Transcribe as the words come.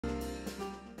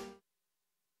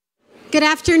Good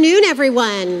afternoon,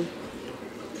 everyone.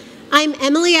 I'm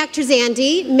Emily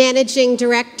Actor-Zandi, Managing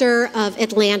Director of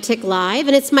AtlanticLIVE, and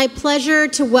it's my pleasure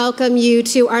to welcome you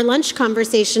to our lunch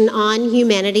conversation on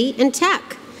humanity and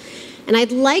tech. And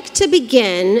I'd like to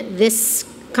begin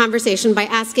this conversation by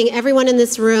asking everyone in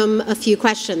this room a few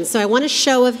questions. So I want a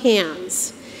show of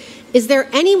hands. Is there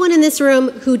anyone in this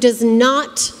room who does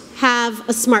not have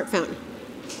a smartphone?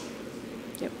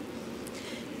 Yep.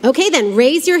 Okay, then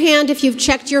raise your hand if you've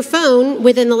checked your phone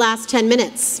within the last 10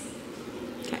 minutes.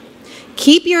 Okay.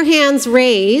 Keep your hands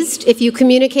raised if you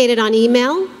communicated on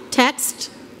email, text,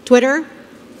 Twitter,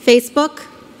 Facebook,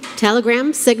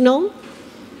 Telegram, Signal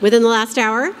within the last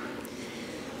hour.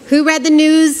 Who read the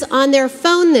news on their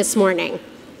phone this morning?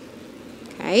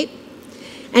 Okay.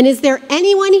 And is there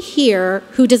anyone here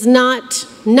who does not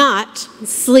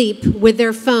sleep with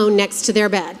their phone next to their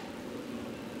bed?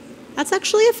 That's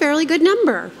actually a fairly good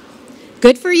number.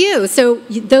 Good for you. So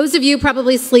those of you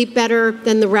probably sleep better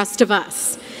than the rest of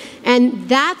us. And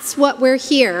that's what we're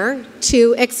here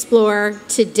to explore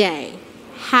today.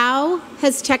 How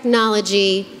has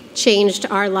technology changed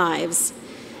our lives?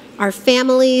 Our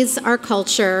families, our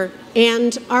culture,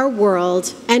 and our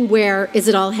world, and where is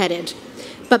it all headed?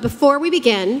 But before we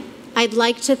begin, I'd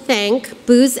like to thank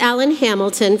Booz Allen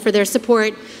Hamilton for their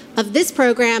support of this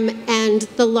program and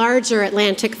the larger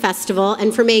Atlantic Festival,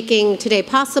 and for making today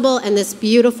possible and this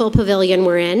beautiful pavilion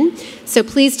we're in. So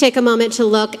please take a moment to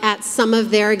look at some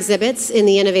of their exhibits in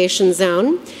the Innovation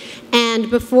Zone. And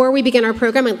before we begin our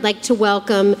program, I'd like to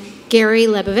welcome Gary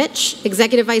Lebovich,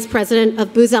 Executive Vice President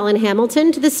of Booz Allen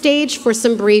Hamilton, to the stage for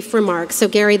some brief remarks. So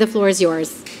Gary, the floor is yours.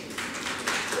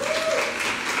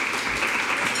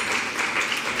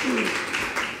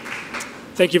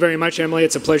 Thank you very much, Emily.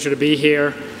 It's a pleasure to be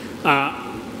here.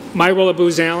 My role at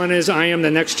Booz Allen is I am the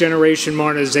next generation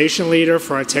modernization leader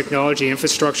for our technology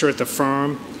infrastructure at the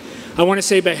firm. I want to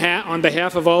say on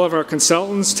behalf of all of our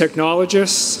consultants,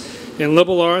 technologists, and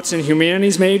liberal arts and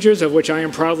humanities majors, of which I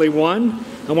am proudly one,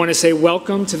 I want to say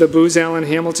welcome to the Booz Allen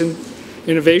Hamilton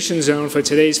Innovation Zone for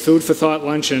today's Food for Thought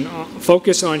luncheon,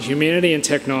 focus on humanity and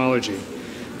technology,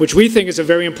 which we think is a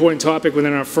very important topic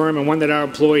within our firm and one that our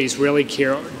employees really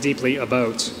care deeply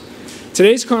about.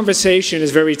 Today's conversation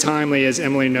is very timely, as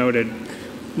Emily noted.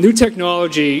 New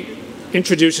technology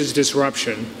introduces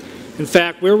disruption. In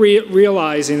fact, we're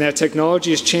realizing that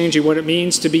technology is changing what it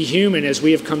means to be human as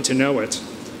we have come to know it.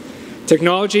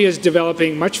 Technology is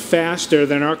developing much faster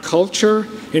than our culture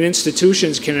and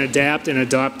institutions can adapt and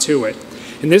adopt to it.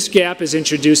 And this gap is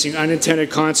introducing unintended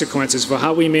consequences for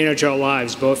how we manage our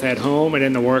lives, both at home and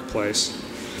in the workplace.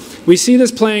 We see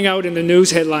this playing out in the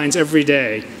news headlines every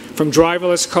day, from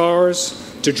driverless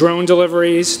cars to drone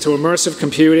deliveries to immersive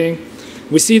computing.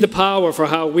 We see the power for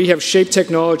how we have shaped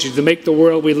technology to make the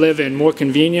world we live in more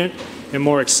convenient and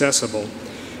more accessible.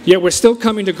 Yet we're still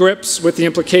coming to grips with the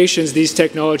implications these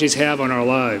technologies have on our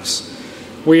lives.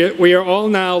 We are all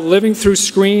now living through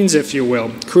screens, if you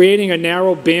will, creating a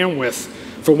narrow bandwidth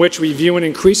from which we view an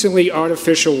increasingly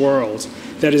artificial world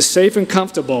that is safe and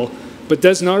comfortable, but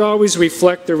does not always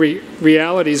reflect the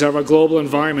realities of our global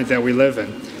environment that we live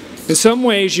in. In some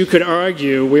ways, you could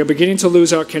argue we are beginning to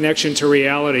lose our connection to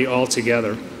reality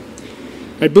altogether.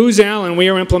 At Booz Allen, we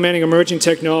are implementing emerging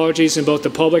technologies in both the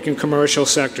public and commercial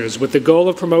sectors with the goal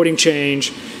of promoting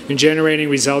change and generating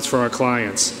results for our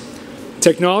clients.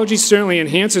 Technology certainly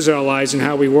enhances our lives and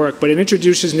how we work, but it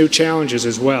introduces new challenges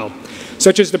as well,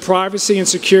 such as the privacy and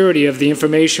security of the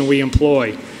information we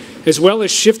employ, as well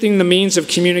as shifting the means of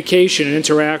communication and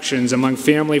interactions among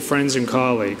family, friends, and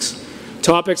colleagues,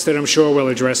 topics that I'm sure we'll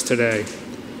address today.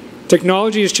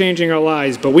 Technology is changing our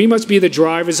lives, but we must be the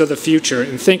drivers of the future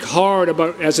and think hard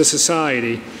about, as a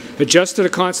society, adjust to the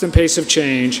constant pace of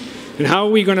change, and how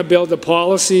are we going to build the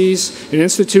policies and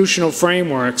institutional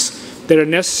frameworks that are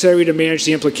necessary to manage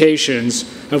the implications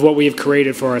of what we have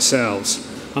created for ourselves.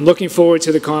 I'm looking forward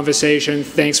to the conversation.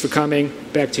 Thanks for coming.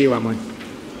 Back to you, Emily.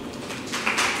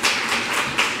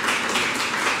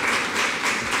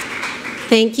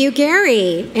 Thank you,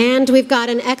 Gary. And we've got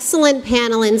an excellent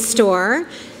panel in store.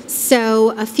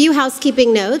 So a few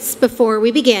housekeeping notes before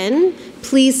we begin.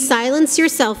 Please silence your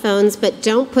cell phones, but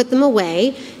don't put them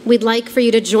away. We'd like for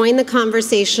you to join the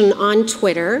conversation on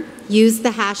Twitter. Use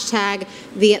the hashtag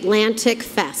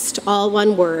 #TheAtlanticFest, all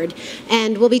one word.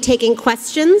 And we'll be taking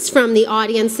questions from the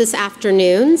audience this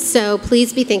afternoon, so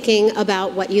please be thinking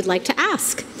about what you'd like to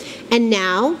ask. And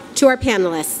now to our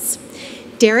panelists.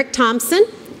 Derek Thompson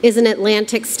is an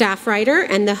Atlantic staff writer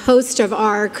and the host of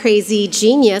our Crazy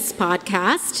Genius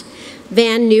podcast.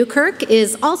 Van Newkirk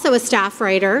is also a staff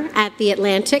writer at The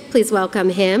Atlantic. Please welcome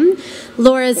him.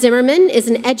 Laura Zimmerman is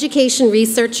an education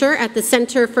researcher at the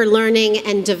Center for Learning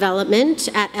and Development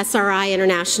at SRI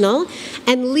International.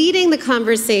 And leading the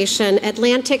conversation,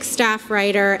 Atlantic staff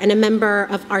writer and a member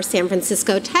of our San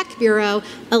Francisco Tech Bureau,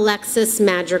 Alexis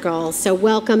Madrigal. So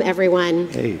welcome, everyone.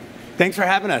 Hey, thanks for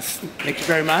having us. Thank you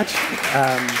very much.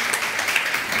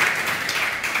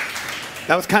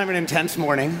 That was kind of an intense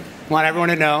morning. I want everyone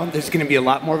to know there's going to be a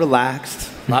lot more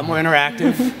relaxed, a lot more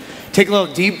interactive. Take a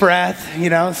little deep breath,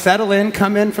 settle in,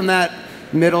 come in from that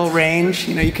middle range.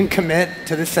 You can commit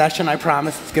to this session, I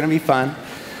promise. It's going to be fun.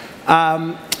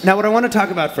 Now, what I want to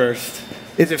talk about first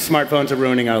is if smartphones are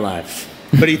ruining our lives.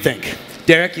 What do you think?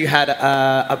 Derek, you had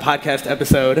a podcast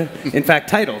episode, in fact,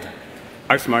 titled,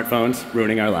 Are Smartphones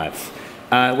Ruining Our Lives?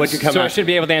 What'd you come So I should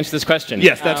be able to answer this question.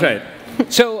 Yes, that's right.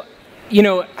 So,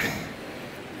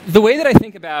 the way that I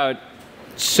think about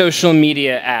social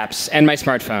media apps and my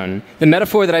smartphone, the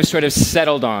metaphor that I've sort of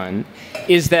settled on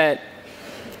is that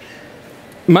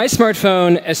my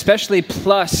smartphone, especially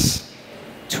plus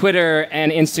Twitter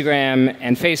and Instagram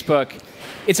and Facebook,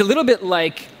 it's a little bit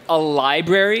like a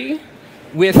library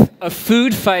with a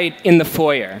food fight in the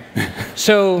foyer.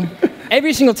 So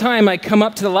every single time I come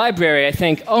up to the library, I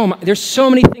think, there's so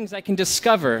many things I can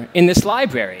discover in this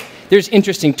library. There's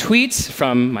interesting tweets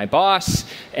from my boss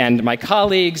and my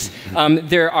colleagues.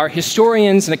 There are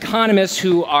historians and economists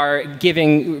who are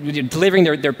delivering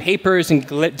their papers and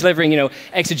delivering,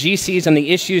 exegeses on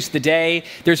the issues of the day.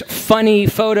 There's funny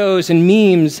photos and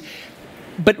memes.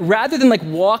 But rather than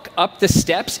walk up the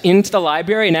steps into the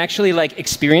library and actually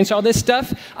experience all this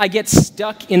stuff, I get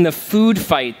stuck in the food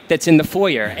fight that's in the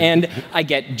foyer. And I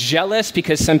get jealous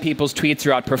because some people's tweets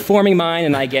are outperforming mine,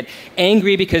 and I get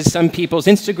angry because some people's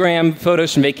Instagram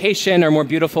photos from vacation are more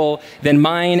beautiful than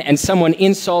mine, and someone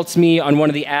insults me on one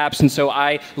of the apps, and so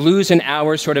I lose an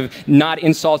hour sort of not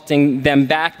insulting them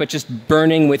back, but just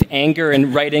burning with anger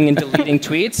and writing and deleting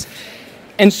tweets.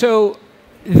 And so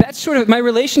that's sort of my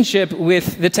relationship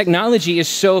with the technology is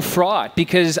so fraught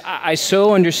because I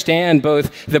so understand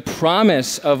both the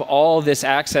promise of all this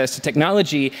access to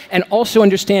technology and also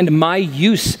understand my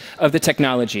use of the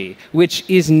technology, which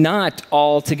is not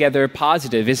altogether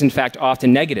positive, is in fact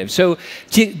often negative. So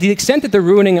to the extent that they're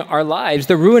ruining our lives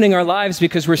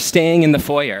because we're staying in the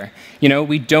foyer.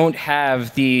 We don't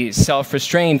have the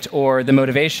self-restraint or the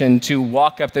motivation to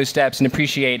walk up those steps and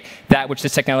appreciate that which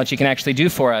this technology can actually do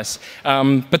for us.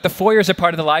 But the foyers are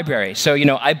part of the library. So,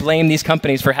 I blame these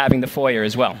companies for having the foyer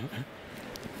as well.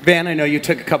 Van, I know you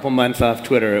took a couple months off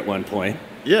Twitter at one point.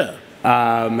 Yeah.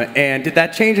 And did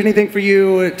that change anything for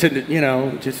you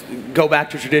to, just go back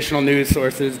to traditional news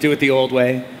sources, do it the old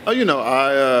way? Oh,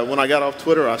 when I got off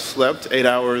Twitter, I slept 8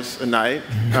 hours a night.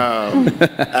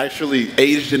 Actually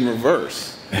aged in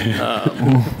reverse.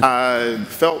 I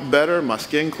felt better. My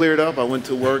skin cleared up. I went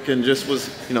to work and just was,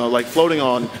 floating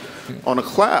on a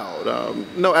cloud.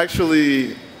 No,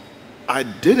 actually, I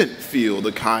didn't feel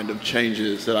the kind of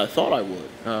changes that I thought I would.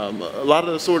 A lot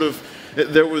of the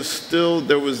there was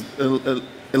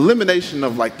elimination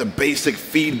of the basic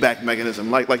feedback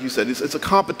mechanism. Like you said, it's a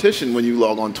competition when you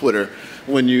log on Twitter,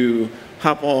 when you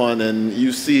hop on and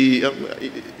you see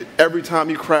every time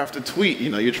you craft a tweet,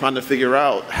 you're trying to figure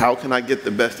out how can I get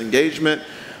the best engagement,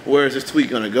 where is this tweet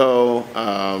going to go,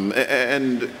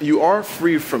 and you are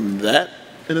free from that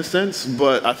in a sense,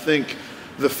 but I think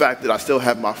the fact that I still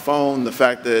have my phone, the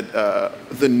fact that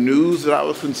the news that I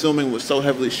was consuming was so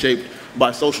heavily shaped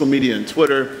by social media and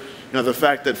Twitter, the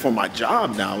fact that for my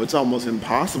job now, it's almost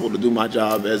impossible to do my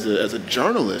job as a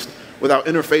journalist without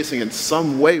interfacing in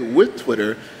some way with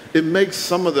Twitter, it makes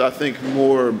some of the, I think,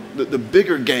 the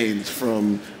bigger gains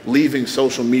from leaving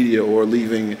social media or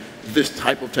leaving this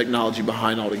type of technology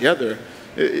behind altogether.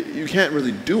 You can't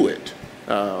really do it.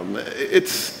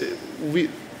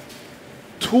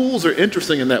 Tools are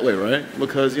interesting in that way, right?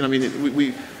 Because,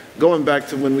 we going back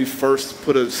to when we first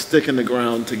put a stick in the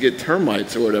ground to get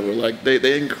termites or whatever,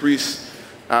 they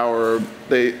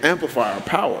amplify our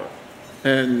power.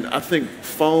 And I think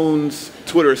phones,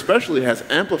 Twitter especially, has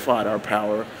amplified our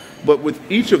power, but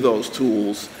with each of those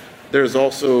tools,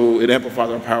 it amplifies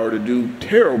our power to do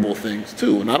terrible things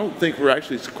too. And I don't think we're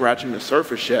actually scratching the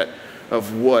surface yet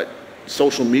of what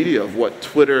social media, of what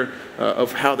Twitter,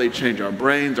 of how they change our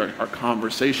brains, our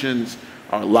conversations,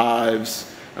 our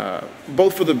lives,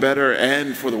 both for the better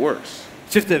and for the worse.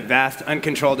 It's just a vast,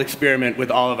 uncontrolled experiment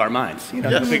with all of our minds.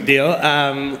 Yes. No big deal.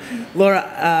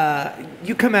 Laura,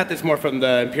 you come at this more from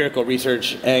the empirical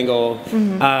research angle.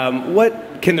 Mm-hmm.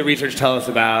 What can the research tell us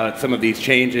about some of these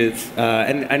changes?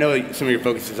 And I know some of your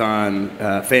focus is on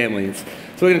families.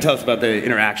 So what are you going to tell us about the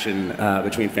interaction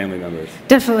between family members?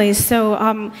 Definitely.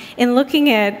 So in looking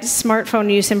at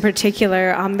smartphone use in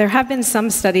particular, there have been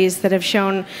some studies that have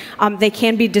shown they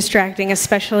can be distracting,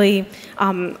 especially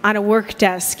on a work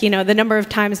desk. You know, the number of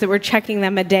times that we're checking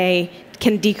them a day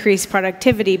can decrease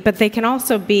productivity, but they can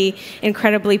also be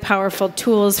incredibly powerful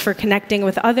tools for connecting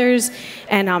with others,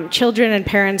 and children and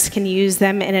parents can use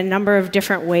them in a number of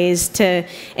different ways to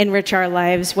enrich our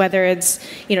lives, whether it's,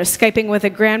 you know, Skyping with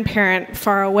a grandparent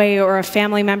far away or a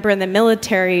family member in the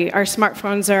military. Our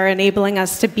smartphones are enabling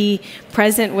us to be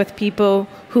present with people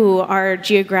who are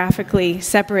geographically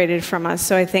separated from us.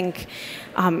 So I think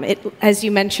as you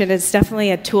mentioned, it's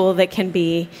definitely a tool that can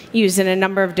be used in a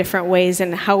number of different ways,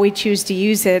 and how we choose to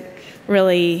use it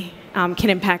really can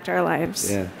impact our lives.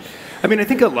 Yeah. I mean, I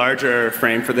think a larger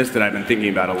frame for this that I've been thinking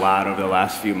about a lot over the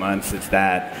last few months is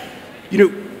that, you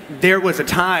know, there was a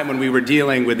time when we were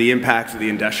dealing with the impacts of the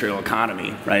industrial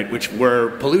economy, right, which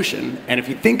were pollution. And if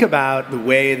you think about the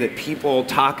way that people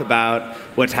talk about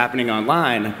what's happening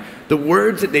online, the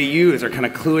words that they use are kind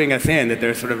of cluing us in that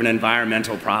there's sort of an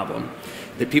environmental problem.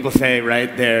 That people say,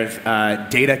 right, there's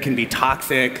data can be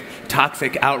toxic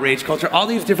outrage culture, all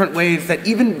these different ways that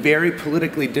even very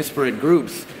politically disparate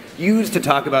groups use to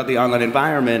talk about the online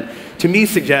environment, to me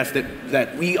suggest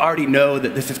that we already know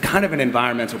that this is kind of an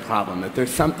environmental problem, that there's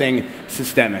something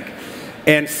systemic.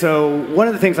 And so one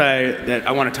of the things that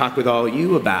I want to talk with all of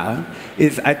you about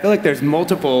is I feel like there's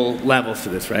multiple levels to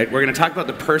this, right? We're going to talk about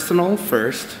the personal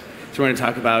first. So we're going to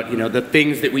talk about, you know, the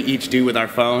things that we each do with our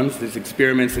phones. There's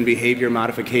experiments in behavior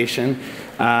modification.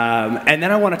 And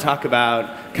then I want to talk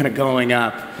about kind of going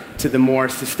up to the more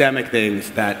systemic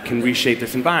things that can reshape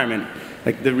this environment,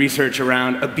 like the research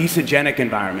around obesogenic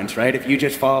environments, right? If you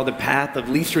just follow the path of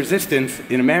least resistance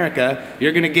in America,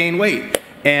 you're going to gain weight.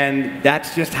 And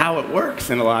that's just how it works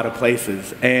in a lot of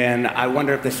places. And I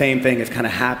wonder if the same thing has kind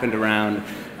of happened around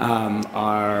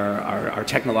our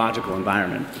technological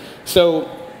environment.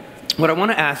 So what I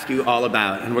want to ask you all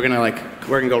about, and we're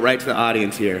gonna go right to the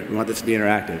audience here. We want this to be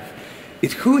interactive.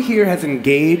 Is who here has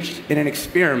engaged in an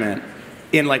experiment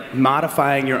in like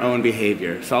modifying your own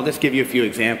behavior? So I'll just give you a few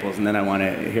examples, and then I want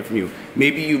to hear from you.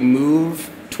 Maybe you move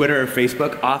Twitter or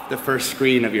Facebook off the first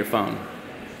screen of your phone.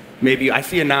 Maybe I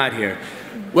see a nod here.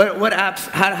 What apps?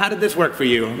 How did this work for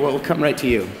you? We'll come right to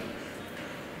you.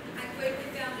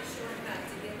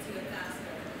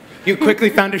 You quickly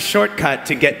found a shortcut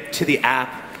to get to the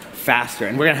app faster,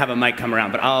 and we're going to have a mic come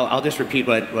around, but I'll just repeat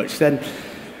what she said.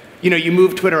 You know, you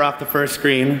move Twitter off the first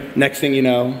screen, next thing you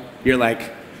know, you're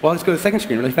like, well, let's go to the second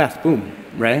screen really fast, boom,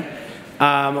 right?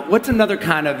 What's another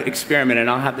kind of experiment, and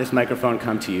I'll have this microphone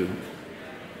come to you.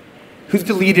 Who's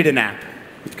deleted an app?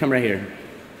 Let's come right here.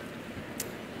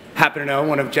 Happen to know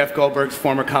one of Jeff Goldberg's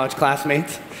former college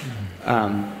classmates? Go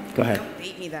ahead. Don't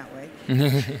bait me that way.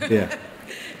 Yeah.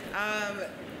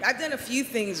 I've done a few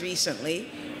things recently.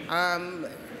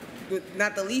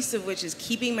 Not the least of which is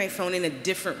keeping my phone in a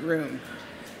different room,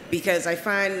 because I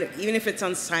find even if it's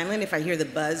on silent, if I hear the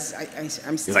buzz,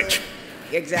 I'm still like,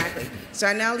 exactly. So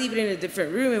I now leave it in a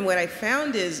different room, and what I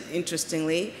found is,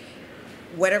 interestingly,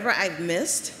 whatever I've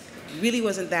missed really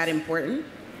wasn't that important,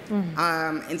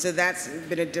 and so that's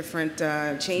been a different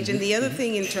change. And the other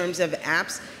thing in terms of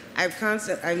apps,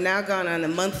 I've now gone on a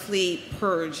monthly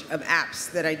purge of apps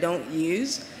that I don't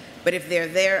use. But if they're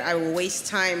there, I will waste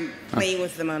time playing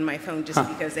with them on my phone just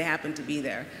because they happen to be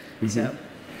there. So,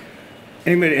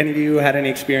 any of you had any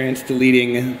experience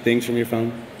deleting things from your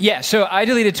phone? Yeah, so I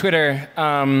deleted Twitter,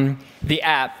 the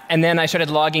app, and then I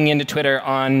started logging into Twitter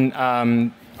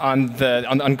on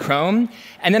Chrome,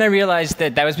 and then I realized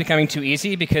that was becoming too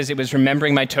easy because it was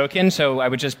remembering my token, so I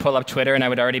would just pull up Twitter and I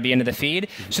would already be into the feed.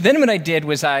 So then what I did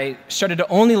was I started to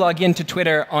only log into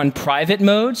Twitter on private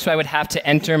mode, so I would have to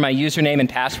enter my username and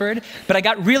password, but I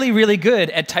got really, really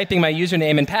good at typing my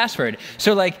username and password.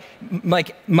 So like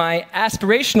my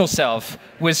aspirational self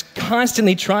was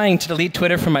constantly trying to delete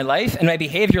Twitter from my life, and my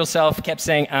behavioral self kept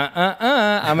saying,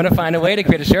 I'm going to find a way to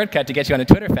create a shortcut to get you onto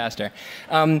Twitter faster.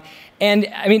 And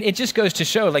I mean, it just goes to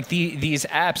show, like, these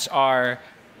apps are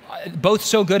both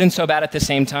so good and so bad at the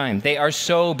same time. They are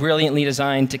so brilliantly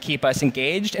designed to keep us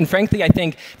engaged. And frankly, I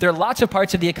think there are lots of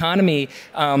parts of the economy,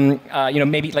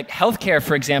 maybe like healthcare,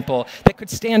 for example, that could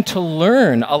stand to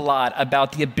learn a lot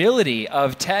about the ability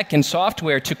of tech and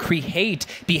software to create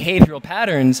behavioral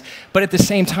patterns. But at the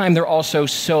same time, they're also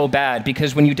so bad,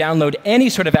 because when you download any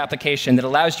sort of application that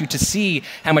allows you to see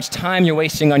how much time you're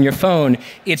wasting on your phone,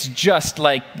 it's just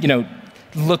like,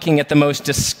 looking at the most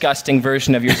disgusting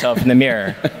version of yourself in the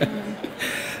mirror.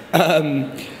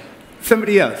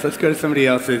 Somebody else. Let's go to somebody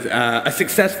else's. A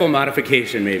successful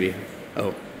modification, maybe.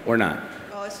 Oh, or not.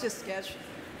 Oh, it's just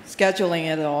scheduling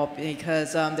it all,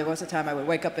 because there was a time I would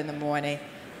wake up in the morning,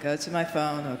 go to my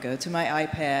phone or go to my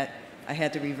iPad. I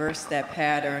had to reverse that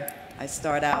pattern. I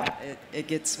start out, it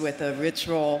gets with a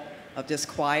ritual of just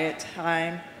quiet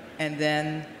time, and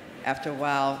then after a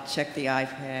while, check the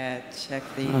iPad, check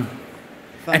the phone.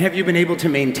 And have you been able to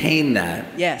maintain that?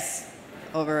 Yes,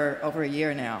 over a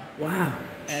year now. Wow.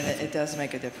 And it does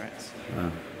make a difference.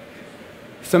 Wow.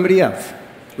 Somebody else.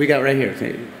 We got right here.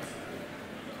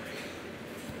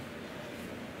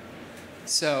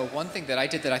 So one thing that I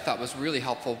did that I thought was really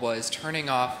helpful was turning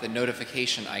off the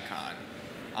notification icon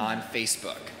on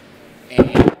Facebook.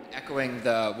 And echoing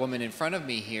the woman in front of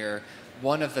me here,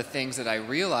 one of the things that I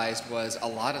realized was a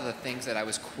lot of the things that I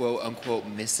was quote unquote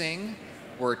missing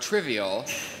were trivial.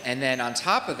 And then on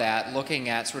top of that, looking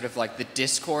at sort of like the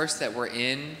discourse that we're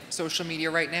in social media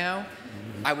right now,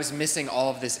 I was missing all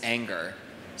of this anger.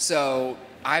 So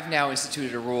I've now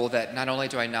instituted a rule that not only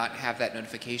do I not have that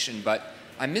notification, but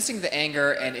I'm missing the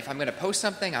anger, and if I'm going to post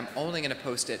something, I'm only going to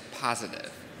post it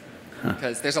positive.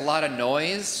 Because there's a lot of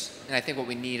noise, and I think what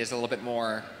we need is a little bit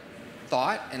more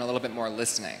thought and a little bit more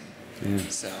listening. Yeah.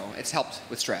 So it's helped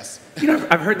with stress. You know,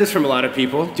 I've heard this from a lot of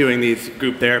people doing these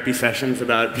group therapy sessions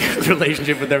about people's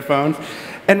relationship with their phones.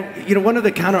 And you know, one of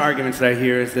the counter arguments that I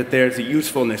hear is that there's a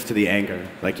usefulness to the anger.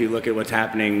 Like you look at what's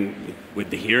happening with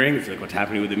the hearings, like what's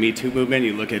happening with the Me Too movement,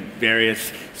 you look at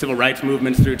various civil rights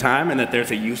movements through time, and that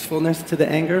there's a usefulness to the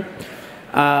anger.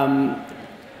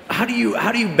 How do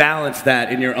you balance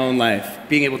that in your own life?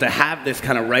 Being able to have this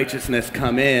kind of righteousness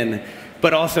come in,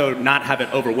 but also not have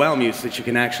it overwhelm you so that you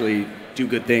can actually do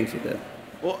good things with it?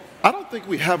 Well, I don't think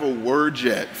we have a word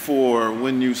yet for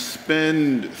when you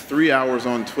spend 3 hours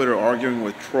on Twitter arguing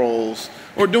with trolls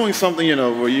or doing something, you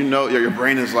know, where you know your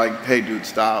brain is like, hey, dude,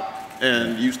 stop.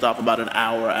 And you stop about an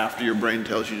hour after your brain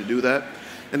tells you to do that.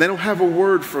 And they don't have a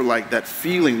word for like that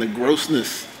feeling, the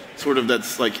grossness sort of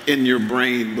that's like in your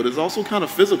brain, but it's also kind of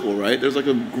physical, right? There's like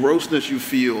a grossness you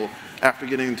feel after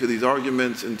getting into these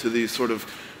arguments, into these sort of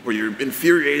where you're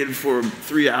infuriated for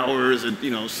 3 hours, and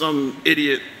you know some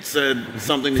idiot said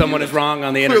something. Someone is wrong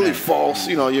on the clearly internet. False.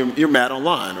 You know, you're mad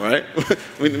online, right?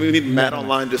 we need mad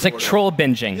online disorder. It's like troll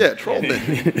binging. Yeah, troll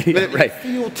binging. Right.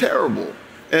 Feel terrible.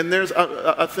 And there's,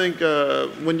 I think,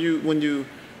 when you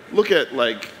look at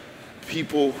like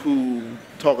people who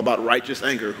talk about righteous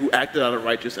anger, who acted out of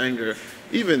righteous anger,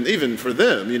 even for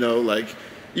them, you know, like.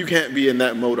 You can't be in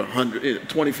that mode 24/7,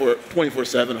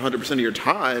 100% of your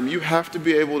time. You have to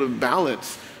be able to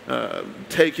balance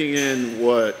taking in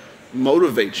what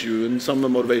motivates you, and some of the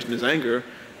motivation is anger,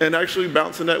 and actually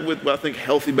balancing that with, I think,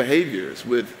 healthy behaviors,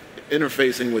 with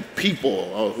interfacing with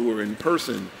people who are in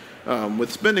person, with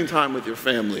spending time with your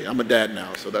family. I'm a dad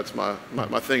now, so that's my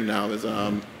thing now is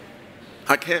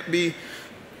I can't be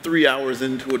 3 hours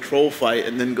into a troll fight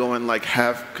and then go and like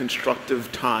have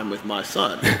constructive time with my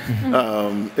son.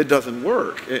 It doesn't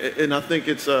work. And I think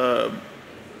it's,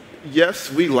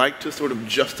 yes, we like to sort of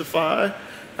justify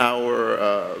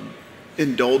our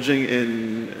indulging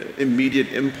in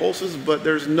immediate impulses, but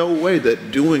there's no way that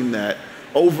doing that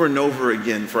over and over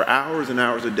again for hours and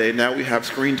hours a day, now we have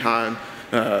screen time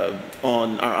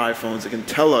on our iPhones that can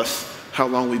tell us how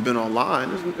long we've been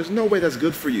online. There's no way that's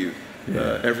good for you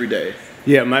every day.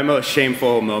 Yeah, my most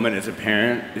shameful moment as a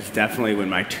parent is definitely when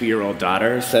my 2-year-old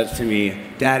daughter says to me,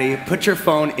 Daddy, put your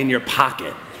phone in your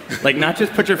pocket. Like, not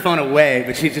just put your phone away,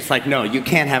 but she's just like, no, you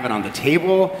can't have it on the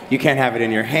table. You can't have it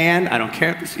in your hand. I don't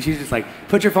care. She's just like,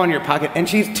 put your phone in your pocket. And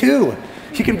she's 2.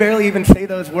 She can barely even say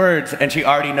those words, and she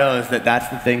already knows that that's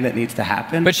the thing that needs to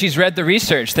happen. But she's read the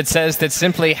research that says that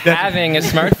simply having a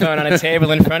smartphone on a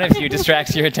table in front of you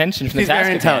distracts your attention from the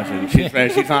task. She's very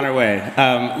intelligent. She's on her way.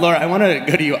 Laura, I want to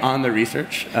go to you on the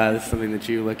research. This is something that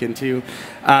you look into.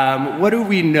 What do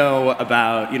we know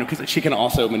about, you know, because she can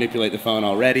also manipulate the phone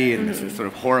already, and this is sort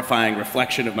of horrifying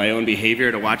reflection of my own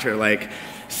behavior to watch her, like,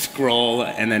 scroll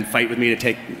and then fight with me to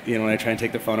take, you know, when I try and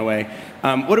take the phone away.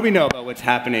 What do we know about what's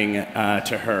happening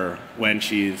to her when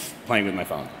she's playing with my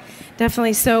phone?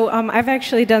 Definitely. So I've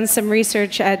actually done some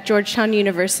research at Georgetown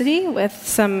University with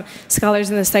some scholars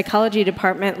in the psychology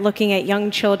department looking at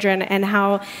young children and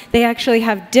how they actually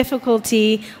have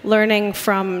difficulty learning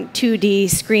from 2D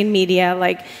screen media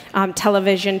like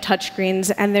television,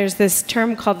 touchscreens, and there's this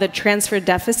term called the transfer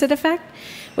deficit effect,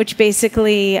 which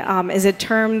basically is a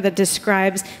term that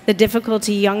describes the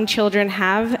difficulty young children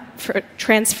have for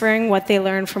transferring what they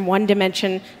learn from one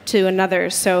dimension to another.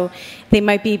 So they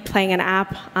might be playing an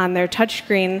app on their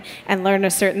touchscreen and learn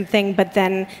a certain thing, but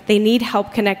then they need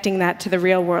help connecting that to the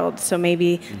real world. So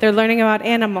maybe they're learning about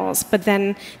animals, but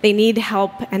then they need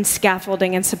help and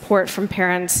scaffolding and support from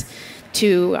parents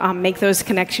to make those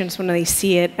connections when they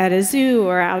see it at a zoo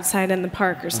or outside in the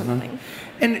park or something.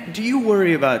 And do you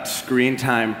worry about screen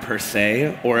time per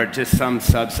se, or just some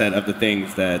subset of the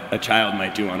things that a child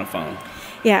might do on a phone?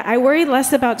 Yeah, I worry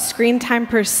less about screen time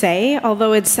per se,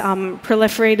 although it's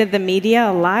proliferated the media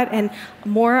a lot, and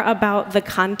more about the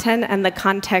content and the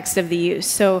context of the use.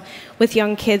 So with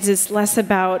young kids, it's less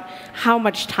about how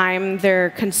much time they're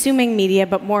consuming media,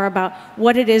 but more about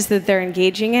what it is that they're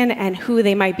engaging in and who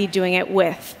they might be doing it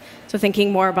with. So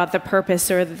thinking more about the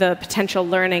purpose or the potential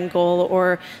learning goal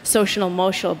or social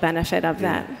emotional benefit of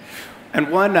that. And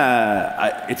one,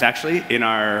 it's actually in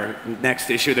our next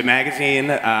issue of the magazine.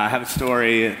 I have a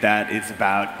story that is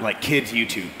about like kids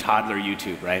YouTube, toddler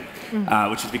YouTube, right?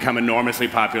 Which has become enormously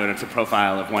popular. It's a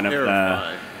profile of one of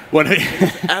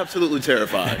It's absolutely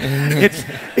terrifying.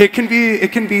 It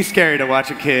can be scary to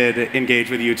watch a kid engage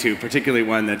with YouTube, particularly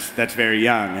one that's very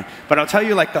young. But I'll tell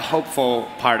you like the hopeful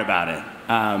part about it.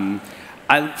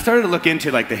 I started to look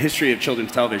into like the history of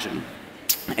children's television,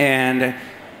 and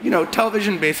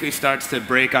television basically starts to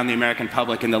break on the American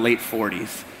public in the late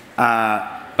 40s.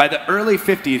 By the early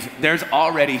 50s, there's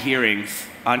already hearings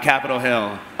on Capitol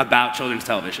Hill about children's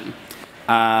television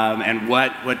and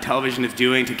what television is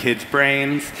doing to kids'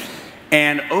 brains.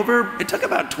 And it took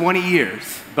about 20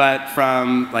 years, but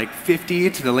from like 50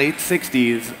 to the late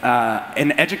 60s,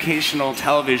 an educational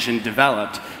television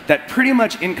developed that pretty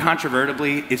much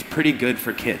incontrovertibly is pretty good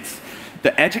for kids.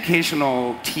 The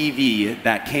educational TV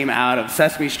that came out of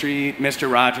Sesame Street,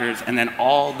 Mr. Rogers, and then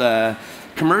all the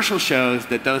commercial shows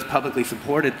that those publicly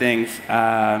supported things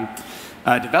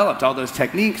developed, all those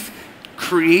techniques,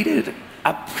 created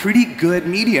a pretty good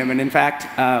medium. And in fact,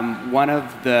 one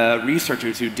of the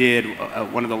researchers who did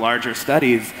one of the larger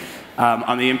studies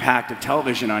on the impact of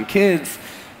television on kids,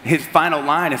 his final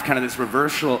line is kind of this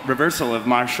reversal of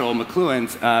Marshall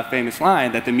McLuhan's famous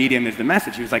line that the medium is the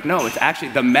message. He was like, no, it's actually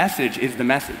the message is the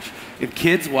message. If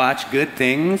kids watch good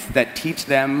things that teach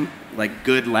them like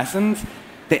good lessons,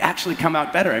 they actually come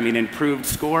out better. I mean, improved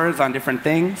scores on different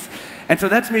things. And so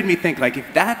that's made me think like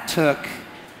if that took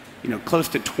close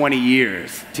to 20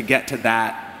 years to get to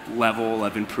that level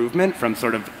of improvement from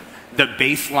sort of the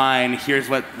baseline, here's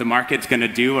what the market's going to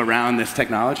do around this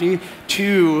technology,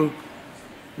 to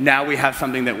now we have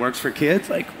something that works for kids.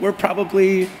 Like we're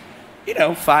probably,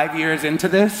 5 years into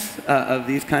this of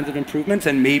these kinds of improvements,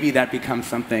 and maybe that becomes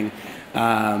something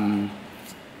that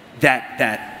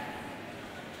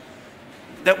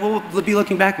we'll be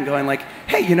looking back and going like,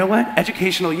 hey, you know what?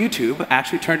 Educational YouTube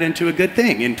actually turned into a good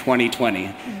thing in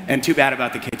 2020, and too bad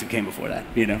about the kids who came before that.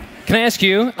 Can I ask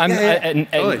you? I'm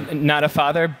not a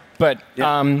father, but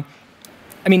I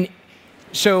mean,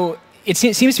 so. It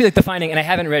seems to be like the finding, and I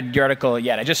haven't read your article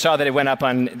yet. I just saw that it went up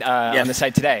on the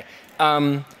site today.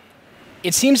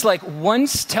 It seems like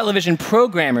once television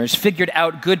programmers figured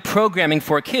out good programming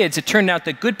for kids, it turned out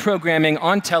that good programming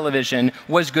on television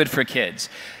was good for kids.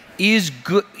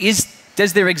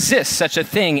 Does there exist such a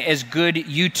thing as good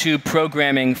YouTube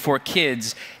programming for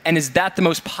kids? And is that the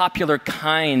most popular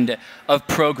kind of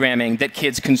programming that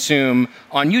kids consume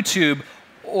on YouTube?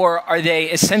 Or are they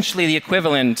essentially the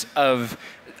equivalent of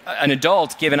an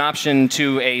adult give an option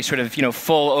to a sort of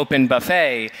full open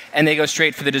buffet, and they go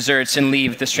straight for the desserts and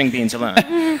leave the string beans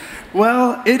alone?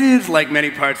 Well, it is like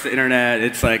many parts of the internet.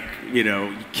 It's like,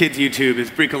 kids' YouTube is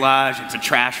bricolage, it's a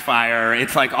trash fire,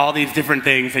 it's like all these different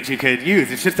things that you could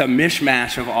use. It's just a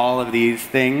mishmash of all of these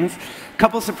things. A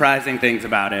couple surprising things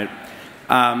about it.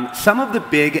 Some of the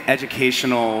big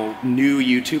educational new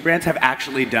YouTube brands have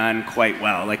actually done quite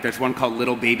well. Like there's one called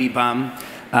Little Baby Bum,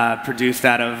 produced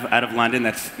out of London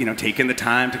that's taken the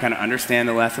time to kind of understand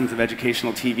the lessons of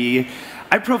educational TV.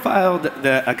 I profiled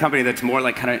a company that's more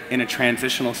like kind of in a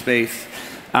transitional space.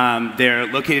 They're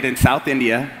located in South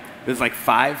India. There's like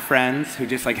 5 friends who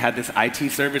just like had this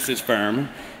IT services firm,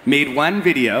 made one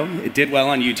video, it did well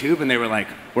on YouTube, and they were like,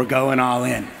 we're going all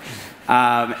in.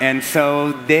 And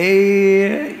so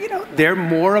they're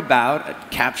more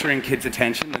about capturing kids'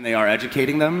 attention than they are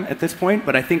educating them at this point,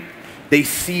 but I think they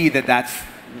see that that's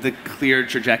the clear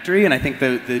trajectory, and I think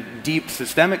the deep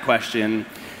systemic question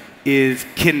is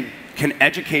can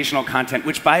educational content,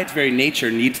 which by its very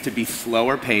nature needs to be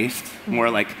slower paced, more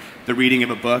like the reading of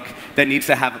a book, that needs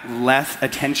to have less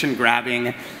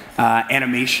attention-grabbing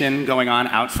animation going on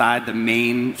outside the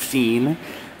main scene,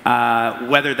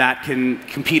 whether that can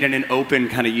compete in an open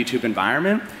kind of YouTube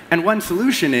environment. And one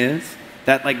solution is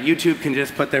that like YouTube can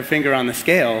just put their finger on the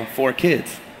scale for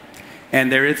kids. And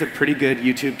there is a pretty good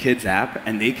YouTube Kids app,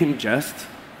 and they can just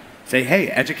say, hey,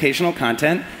 educational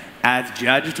content, as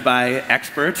judged by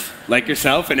experts like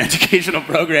yourself in educational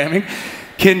programming,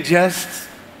 can just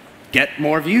get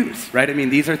more views, right? I mean,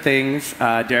 these are things,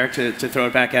 Derek, to throw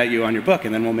it back at you on your book,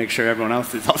 and then we'll make sure everyone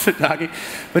else is also talking.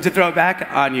 But to throw it back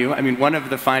on you, I mean, one of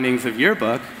the findings of your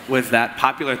book was that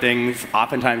popular things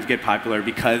oftentimes get popular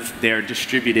because they're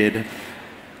distributed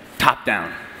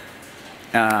top-down.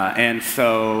 And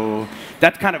so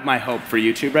that's kind of my hope for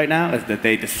YouTube right now, is that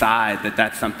they decide that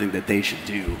that's something that they should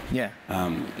do. Yeah.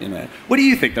 What do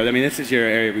you think, though? I mean, this is your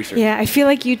area of research. Yeah, I feel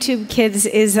like YouTube Kids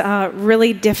is a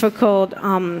really difficult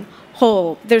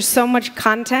whole. There's so much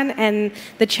content, and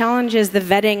the challenge is the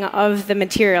vetting of the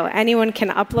material. Anyone can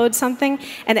upload something,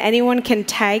 and anyone can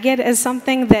tag it as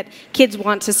something that kids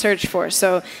want to search for.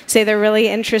 So say they're really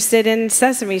interested in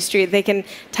Sesame Street, they can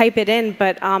type it in,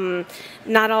 but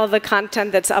not all the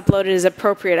content that's uploaded is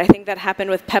appropriate. I think that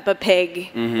happened with Peppa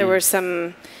Pig. There were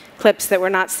some clips that were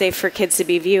not safe for kids to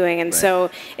be viewing, and so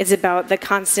it's about the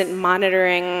constant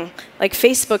monitoring, like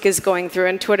Facebook is going through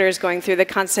and Twitter is going through, the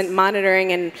constant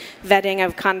monitoring and vetting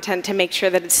of content to make sure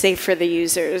that it's safe for the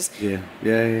users. Yeah.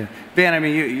 Van, I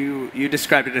mean, you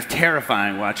described it as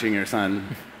terrifying watching your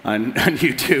son on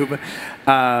YouTube.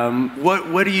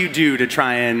 What do you do to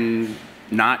try and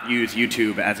not use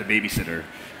YouTube as a babysitter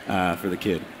for the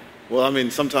kid? Well, I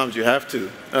mean, sometimes you have to.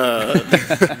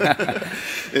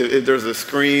 If there's a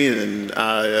screen and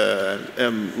I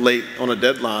am late on a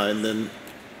deadline, then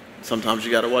sometimes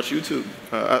you got to watch YouTube.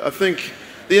 I think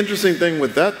the interesting thing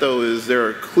with that, though, is there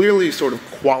are clearly sort of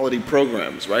quality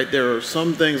programs, right? There are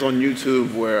some things on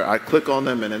YouTube where I click on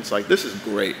them and it's like, this is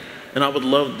great. And I would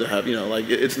love to have, like,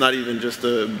 it's not even just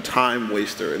a time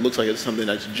waster. It looks like it's something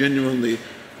that's genuinely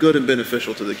good and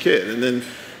beneficial to the kid. And then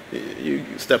you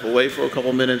step away for a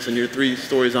couple minutes and you're 3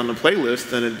 stories on the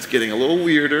playlist and it's getting a little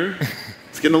weirder.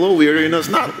 It's getting a little weirder. It's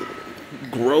not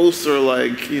gross or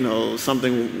like,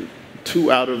 something too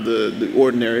out of the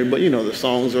ordinary, but the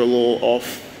songs are a little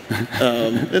off.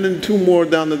 And then 2 more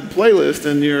down the playlist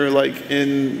and you're like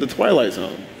in the Twilight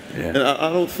Zone. Yeah. And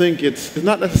I don't think it's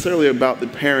not necessarily about the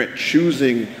parent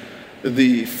choosing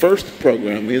the first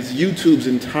program. It's YouTube's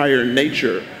entire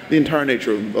nature, the entire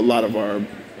nature of a lot of our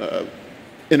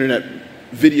internet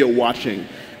video watching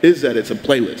is that it's a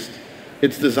playlist.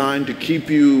 It's designed to keep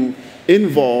you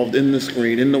involved in the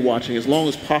screen, in the watching, as long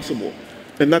as possible.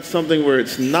 And that's something where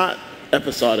it's not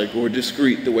episodic or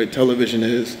discrete the way television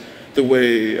is, the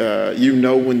way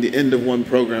when the end of one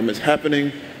program is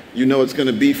happening, it's going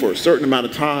to be for a certain amount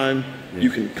of time. Yeah. You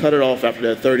can cut it off after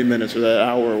that 30 minutes or that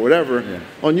hour or whatever. Yeah.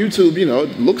 On YouTube,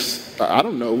 it looks, I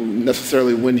don't know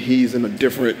necessarily when he's in a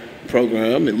different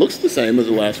program. It looks the same as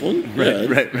the last one.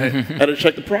 Right. Had to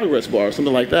check the progress bar or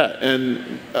something like that.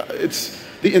 And it's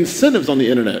the incentives on the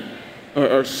internet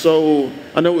are so.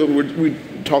 I know we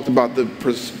talked about the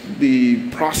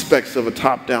prospects of a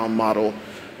top-down model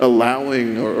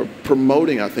allowing or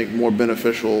promoting, I think, more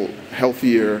beneficial,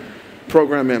 healthier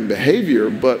program and behavior,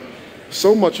 but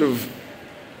so much of,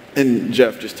 and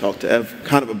Jeff just talked to Ev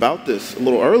kind of about this a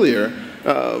little earlier,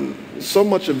 so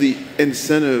much of the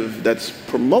incentive that's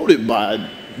promoted by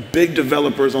big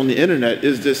developers on the internet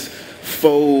is this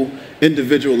faux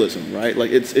individualism, right?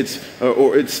 Like it's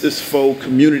this faux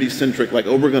community-centric, like,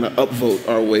 we're going to upvote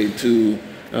our way to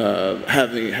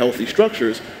having healthy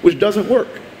structures, which doesn't work.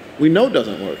 We know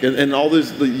doesn't work. And all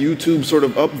this, the YouTube sort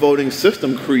of upvoting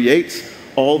system creates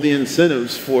all the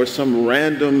incentives for some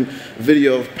random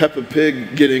video of Peppa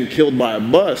Pig getting killed by a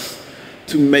bus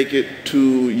to make it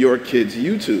to your kid's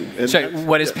YouTube. And sorry,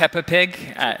 what is Peppa Pig?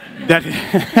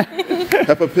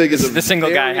 Peppa Pig is the single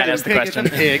guy had asked the question.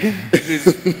 It's a pig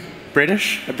who's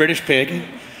British, a British pig.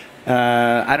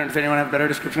 I don't know if anyone have a better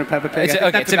description of Peppa Pig. It's a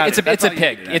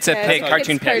pig. It's a pig,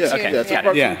 cartoon pig. Yeah, Okay. it's a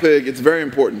cartoon pig. It's very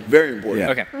important. Very important.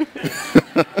 Yeah. Okay.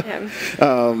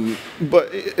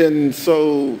 And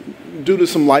so, due to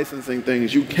some licensing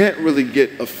things, you can't really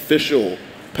get official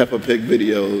Peppa Pig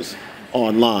videos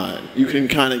online. You can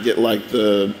kind of get like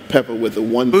the Peppa with the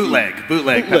one bootleg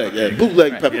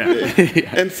Peppa Pig.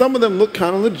 Yeah. And some of them look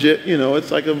kind of legit. It's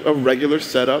like a regular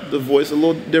setup. The voice a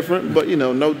little different, but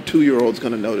no 2-year-old's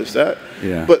gonna notice that.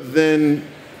 Yeah. But then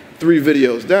 3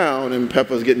 videos down, and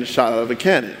Peppa's getting shot out of a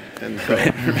cannon, and so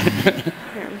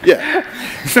yeah.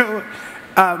 So,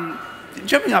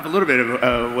 jumping off a little bit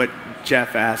of what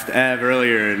Jeff asked Ev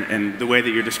earlier, and the way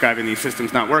that you're describing these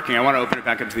systems not working, I want to open it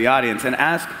back up to the audience and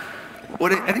ask.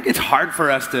 I think it's hard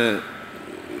for us for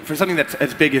something that's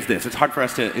as big as this, it's hard for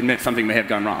us to admit something may have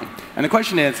gone wrong. And the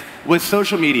question is, was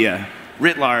social media,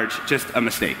 writ large, just a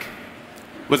mistake?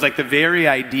 Was like the very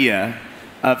idea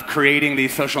of creating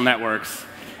these social networks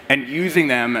and using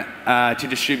them to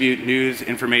distribute news,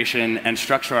 information, and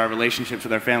structure our relationships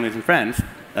with our families and friends,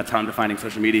 that's how I'm defining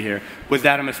social media here, was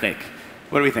that a mistake?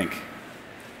 What do we think?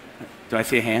 Do I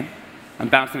see a hand? I'm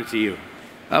bouncing it to you.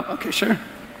 Oh, okay, sure.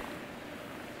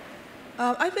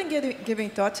 I've been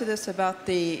giving thought to this about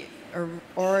the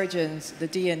origins, the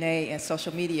DNA and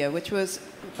social media, which was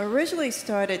originally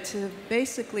started to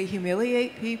basically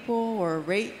humiliate people or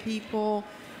rate people,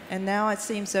 and now it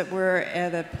seems that we're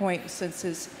at a point, since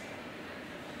it's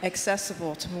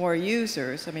accessible to more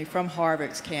users, I mean, from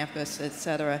Harvard's campus, et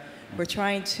cetera, we're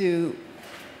trying to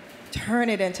turn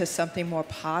it into something more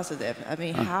positive. I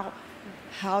mean,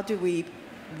 how do we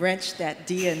wrench that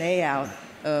DNA out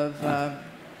of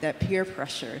that peer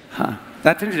pressure? Huh.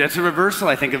 That's interesting. That's a reversal,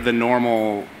 I think, of the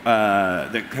normal,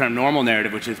 the kind of normal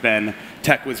narrative, which has been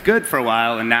tech was good for a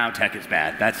while and now tech is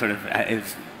bad. That sort of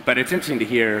is, but it's interesting to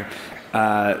hear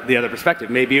the other perspective.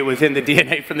 Maybe it was in the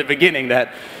DNA from the beginning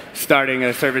that starting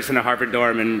a service in a Harvard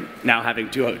dorm and now having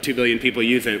 2 billion people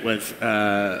use it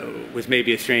was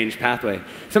maybe a strange pathway.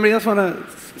 Somebody else want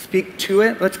to speak to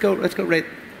it? Let's go right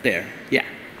there. Yeah.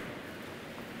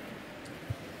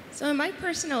 So in my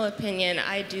personal opinion,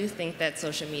 I do think that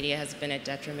social media has been a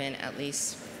detriment, at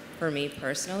least for me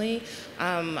personally.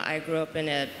 I grew up in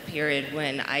a period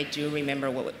when I do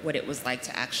remember what it was like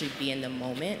to actually be in the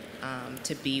moment,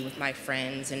 to be with my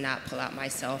friends and not pull out my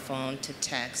cell phone to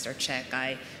text or check.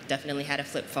 I definitely had a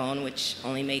flip phone, which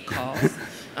only made calls.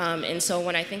 And so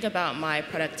when I think about my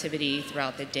productivity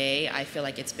throughout the day, I feel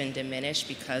like it's been diminished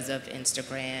because of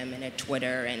Instagram and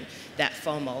Twitter and that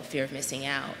FOMO, fear of missing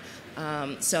out.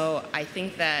 So I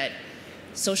think that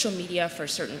social media for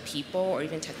certain people, or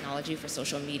even technology for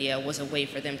social media, was a way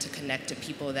for them to connect to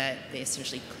people that they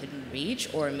essentially couldn't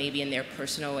reach, or maybe in their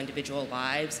personal individual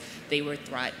lives they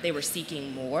were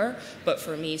seeking more. But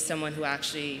for me, someone who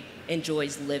actually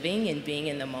enjoys living and being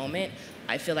in the moment,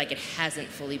 I feel like it hasn't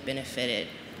fully benefited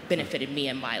me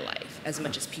in my life as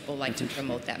much as people like to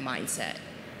promote that mindset.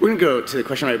 We're going to go to the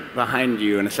question right behind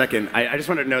you in a second. I just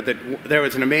wanted to note that there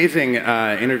was an amazing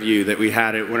interview that we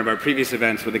had at one of our previous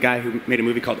events with a guy who made a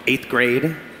movie called 8th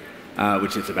Grade,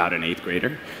 which is about an 8th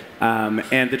grader.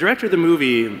 And the director of the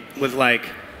movie was like,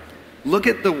 look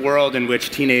at the world in which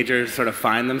teenagers sort of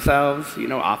find themselves, you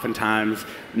know, oftentimes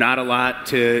not a lot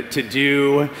to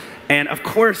do. And of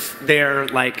course, they're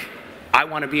like, I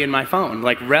want to be in my phone,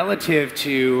 like relative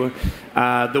to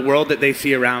the world that they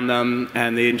see around them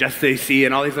and the injustice they see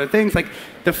and all these other things. Like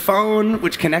the phone,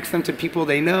 which connects them to people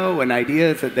they know and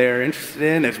ideas that they're interested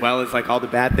in, as well as like all the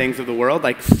bad things of the world,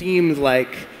 like seems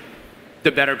like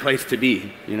the better place to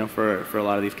be, you know, for a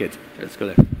lot of these kids. Let's go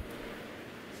there.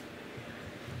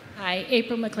 Hi,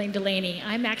 April McLean Delaney.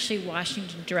 I'm actually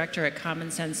Washington Director at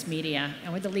Common Sense Media,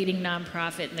 and we're the leading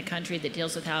nonprofit in the country that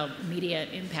deals with how media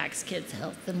impacts kids'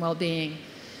 health and well-being.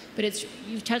 But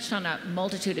you've touched on a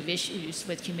multitude of issues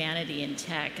with humanity and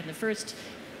tech, and the first,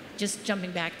 just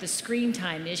jumping back, the screen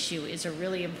time issue is a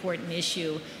really important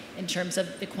issue in terms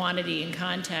of the quantity and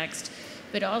context,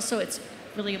 but also it's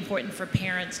really important for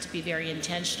parents to be very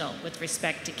intentional with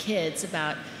respect to kids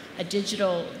about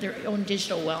their own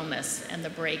digital wellness and the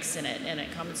breaks in it. And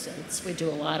at Common Sense, we do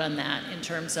a lot on that in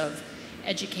terms of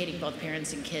educating both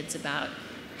parents and kids about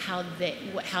how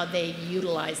they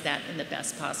utilize that in the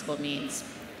best possible means.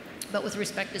 But with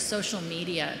respect to social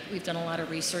media, we've done a lot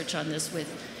of research on this with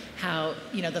how,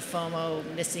 you know, the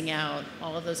FOMO, missing out,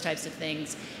 all of those types of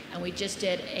things. And we just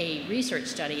did a research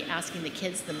study asking the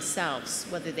kids themselves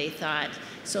whether they thought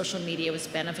social media was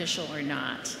beneficial or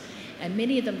not. And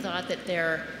many of them thought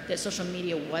that social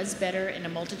media was better in a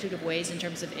multitude of ways in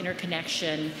terms of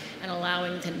interconnection and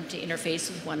allowing them to interface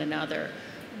with one another.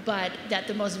 But that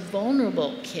the most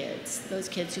vulnerable kids, those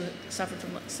kids who suffered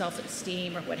from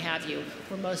self-esteem or what have you,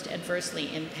 were most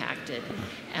adversely impacted.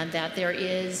 And that there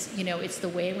is, you know, it's the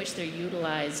way in which they're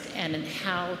utilized and in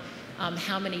how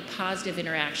many positive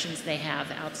interactions they have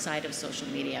outside of social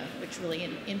media, which really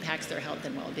impacts their health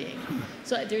and well-being.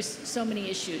 So there's so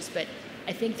many issues, but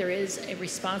I think there is a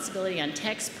responsibility on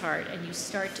tech's part, and you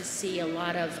start to see a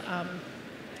lot of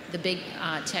the big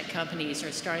tech companies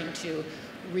are starting to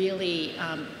really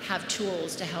have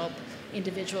tools to help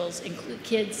individuals, include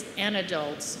kids and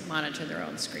adults, monitor their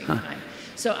own screen time.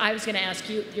 So I was going to ask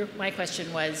you, my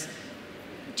question was,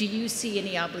 do you see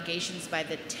any obligations by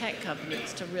the tech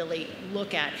companies to really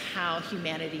look at how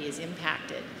humanity is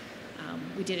impacted?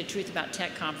 We did a Truth About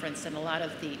Tech conference, and a lot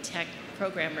of the tech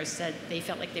programmers said they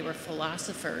felt like they were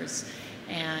philosophers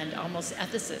and almost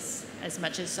ethicists as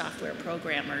much as software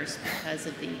programmers because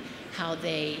of how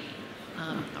they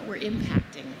were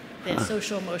impacting the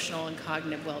social, emotional, and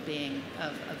cognitive well-being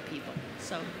of people.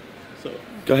 So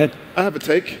Go ahead. I have a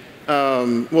take.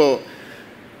 Well,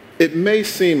 it may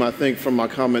seem, I think, from my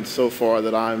comments so far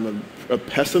that I'm a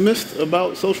pessimist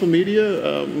about social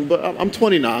media, but I'm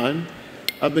 29.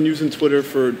 I've been using Twitter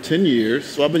for 10 years,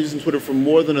 so I've been using Twitter for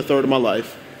more than a third of my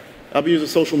life. I've been using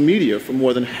social media for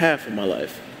more than half of my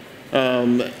life.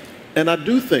 And I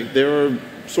do think there are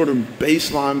sort of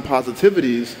baseline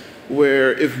positivities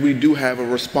where if we do have a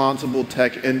responsible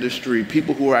tech industry,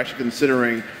 people who are actually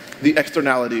considering the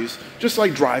externalities, just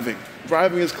like driving.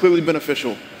 Driving is clearly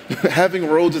beneficial. Having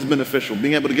roads is beneficial.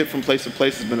 Being able to get from place to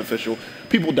place is beneficial.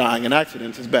 People dying in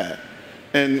accidents is bad.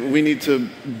 And we need to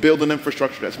build an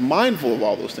infrastructure that's mindful of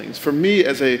all those things. For me,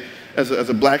 as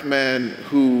a black man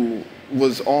who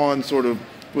was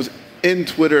in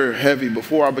Twitter heavy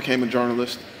before I became a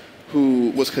journalist, who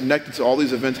was connected to all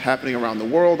these events happening around the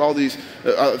world, all these,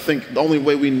 I think the only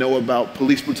way we know about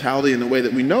police brutality in the way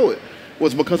that we know it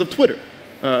was because of Twitter.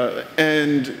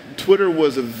 And Twitter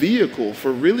was a vehicle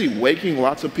for really waking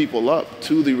lots of people up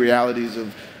to the realities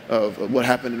of what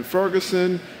happened in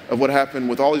Ferguson, of what happened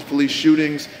with all these police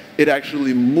shootings. It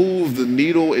actually moved the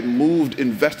needle, it moved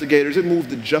investigators, it moved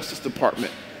the Justice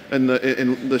Department in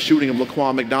the shooting of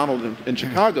Laquan McDonald in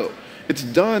Chicago. It's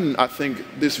done, I think,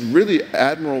 this really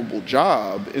admirable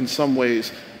job in some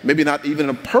ways, maybe not even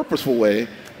in a purposeful way,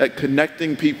 at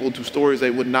connecting people to stories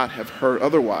they would not have heard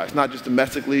otherwise, not just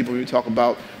domestically, but when we talk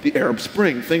about the Arab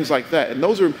Spring, things like that. And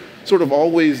those are sort of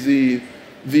always the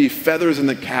feathers in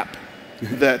the cap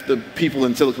that the people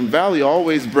in Silicon Valley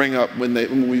always bring up when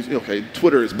okay,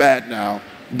 Twitter is bad now,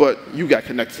 but you got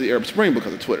connected to the Arab Spring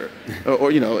because of Twitter.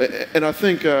 And I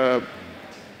think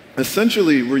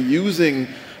essentially we're using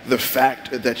the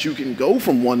fact that you can go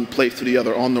from one place to the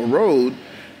other on the road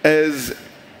as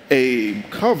a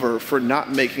cover for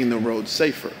not making the road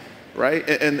safer, right?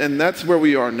 And that's where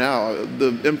we are now.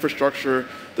 The infrastructure,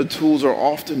 the tools are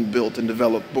often built and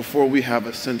developed before we have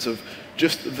a sense of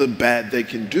just the bad they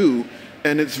can do.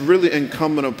 And it's really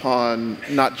incumbent upon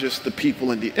not just the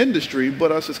people in the industry,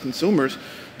 but us as consumers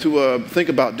to think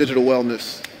about digital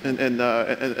wellness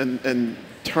and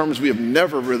terms we have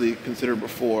never really considered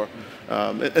before.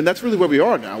 And that's really where we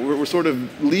are now. We're sort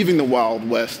of leaving the Wild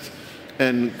West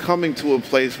and coming to a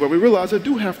place where we realize there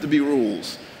do have to be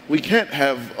rules. We can't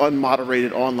have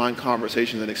unmoderated online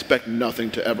conversations and expect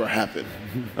nothing to ever happen.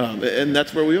 And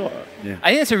that's where we are. Yeah. I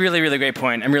think that's a really, really great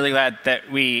point. I'm really glad that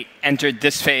we entered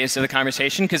this phase of the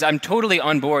conversation because I'm totally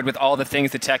on board with all the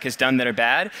things that tech has done that are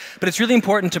bad. But it's really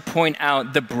important to point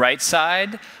out the bright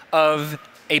side of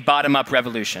a bottom-up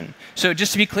revolution. So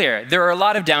just to be clear, there are a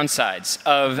lot of downsides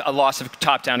of a loss of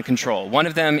top-down control. One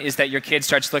of them is that your kid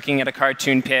starts looking at a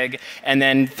cartoon pig, and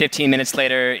then 15 minutes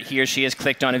later, he or she has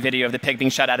clicked on a video of the pig being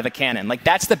shot out of a cannon. Like,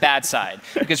 that's the bad side.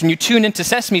 Because when you tune into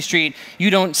Sesame Street, you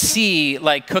don't see,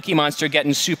 like, Cookie Monster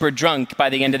getting super drunk by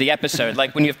the end of the episode.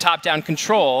 Like, when you have top-down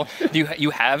control,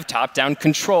 you have top-down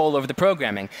control over the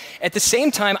programming. At the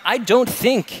same time, I don't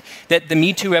think that the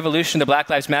Me Too revolution, the Black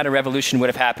Lives Matter revolution would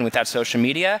have happened without social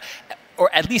media. Or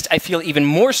at least I feel even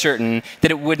more certain that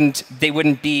they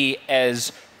wouldn't be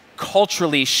as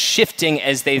culturally shifting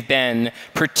as they've been,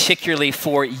 particularly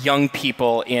for young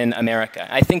people in America.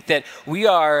 I think that we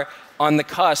are on the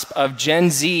cusp of Gen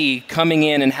Z coming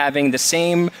in and having the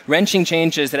same wrenching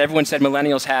changes that everyone said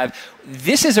millennials have.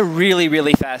 This is a really,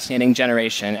 really fascinating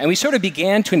generation. And we sort of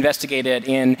began to investigate it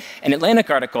in an Atlantic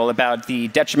article about the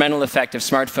detrimental effect of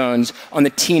smartphones on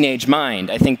the teenage mind.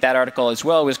 I think that article as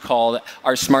well was called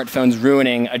Are Smartphones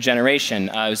Ruining a Generation?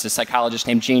 It was a psychologist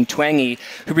named Jean Twenge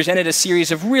who presented a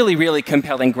series of really, really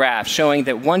compelling graphs showing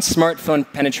that once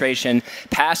smartphone penetration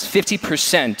passed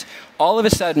 50%, all of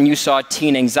a sudden you saw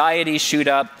teen anxiety shoot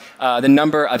up, the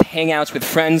number of hangouts with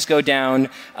friends go down,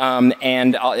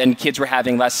 and kids were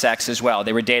having less sex as well.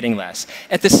 They were dating less.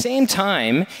 At the same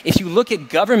time, if you look at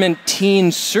government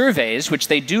teen surveys, which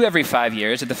they do every 5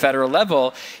 years at the federal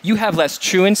level, you have less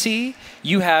truancy,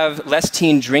 you have less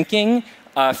teen drinking,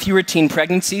 fewer teen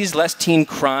pregnancies, less teen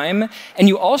crime, and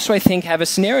you also, I think, have a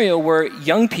scenario where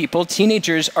young people,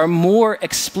 teenagers, are more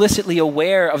explicitly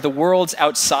aware of the worlds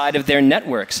outside of their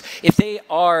networks. If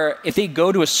they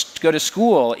go to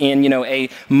school in a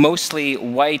mostly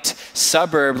white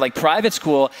suburb like private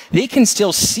school, they can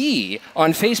still see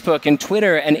on Facebook and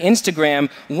Twitter and Instagram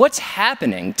what's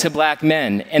happening to black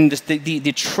men and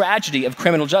the tragedy of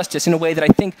criminal justice in a way that I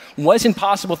think wasn't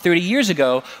possible 30 years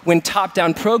ago when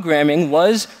top-down programming was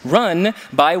run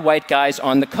by white guys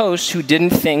on the coast who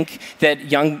didn't think that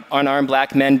young unarmed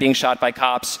black men being shot by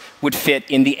cops would fit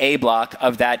in the A block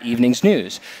of that evening's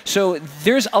news. So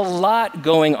there's a lot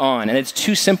going on, and it's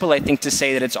too simple, I think, to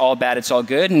say that it's all bad, it's all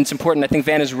good, and it's important, I think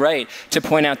Van is right, to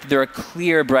point out that there are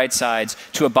clear bright sides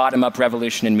to a bottom-up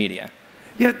revolution in media.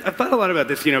 Yeah, I've thought a lot about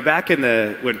this. Back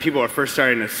when people were first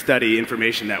starting to study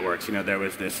information networks, there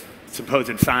was this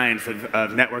supposed science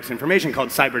of networks information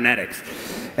called cybernetics.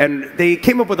 And they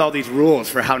came up with all these rules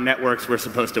for how networks were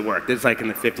supposed to work. This is like in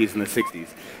the 50s and the 60s.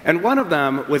 And one of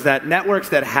them was that networks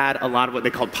that had a lot of what they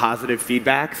called positive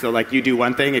feedback, so like you do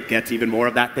one thing, it gets even more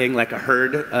of that thing, like a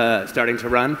herd starting to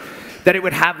run, that it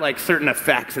would have like certain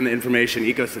effects in the information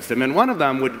ecosystem. And one of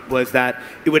them was that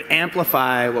it would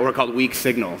amplify what were called weak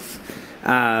signals.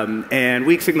 And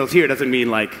weak signals here doesn't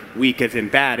mean like weak as in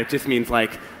bad. It just means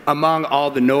like among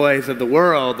all the noise of the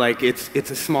world, like it's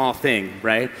a small thing,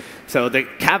 right? So the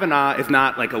Kavanaugh is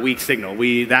not like a weak signal.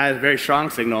 That is a very strong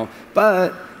signal,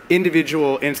 but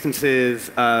individual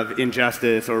instances of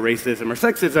injustice or racism or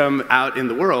sexism out in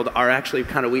the world are actually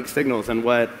kind of weak signals. And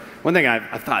one thing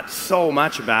I've thought so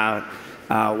much about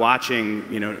watching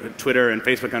Twitter and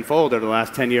Facebook unfold over the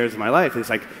last 10 years of my life is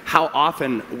like how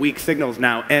often weak signals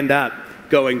now end up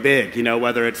going big,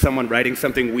 whether it's someone writing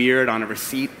something weird on a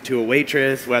receipt to a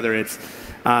waitress, whether it's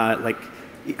out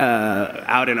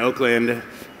in Oakland,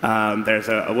 there's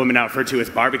a woman now referred to as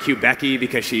Barbecue Becky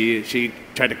because she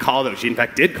tried to call them. She in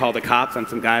fact did call the cops on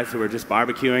some guys who were just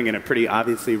barbecuing in a pretty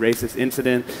obviously racist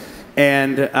incident.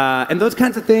 And those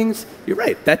kinds of things, you're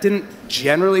right, that didn't,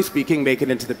 generally speaking, make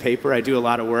it into the paper. I do a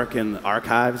lot of work in the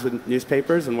archives with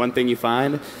newspapers, and one thing you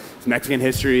find is Mexican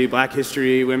history, black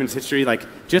history, women's history, like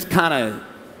just kind of,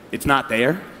 it's not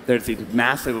there. There's these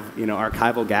massive,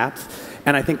 archival gaps.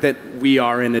 And I think that we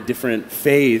are in a different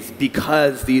phase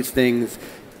because these things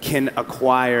can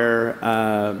acquire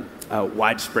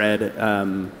widespread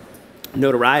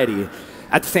notoriety.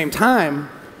 At the same time,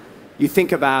 you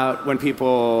think about when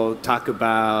people talk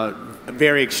about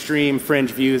very extreme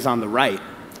fringe views on the right.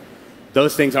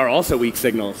 Those things are also weak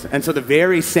signals. And so the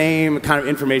very same kind of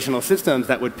informational systems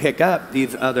that would pick up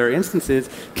these other instances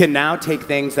can now take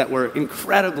things that were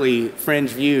incredibly fringe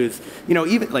views,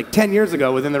 even like 10 years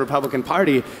ago within the Republican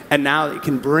Party, and now it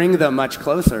can bring them much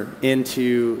closer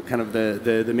into kind of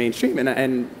the mainstream.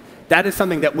 And that is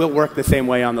something that will work the same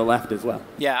way on the left as well.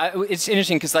 Yeah, it's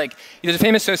interesting because there's a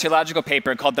famous sociological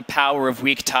paper called The Power of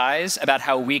Weak Ties about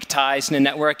how weak ties in a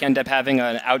network end up having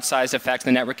an outsized effect on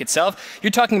the network itself.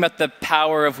 You're talking about the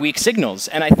power of weak signals,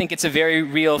 and I think it's a very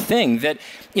real thing that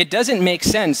it doesn't make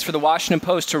sense for the Washington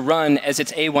Post to run as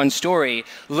its A1 story,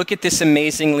 look at this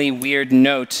amazingly weird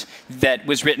note that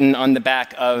was written on the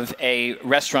back of a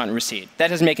restaurant receipt. That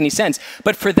doesn't make any sense.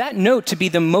 But for that note to be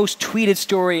the most tweeted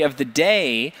story of the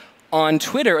day on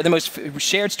Twitter, or the most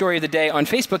shared story of the day on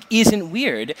Facebook, isn't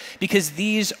weird because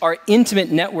these are intimate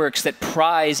networks that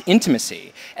prize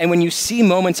intimacy. And when you see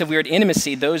moments of weird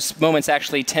intimacy, those moments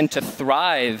actually tend to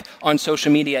thrive on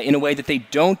social media in a way that they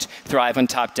don't thrive on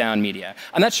top-down media.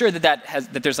 I'm not sure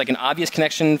that there's like an obvious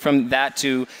connection from that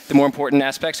to the more important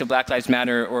aspects of Black Lives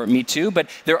Matter or Me Too, but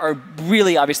there are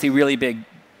really, obviously, really big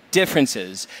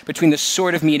differences between the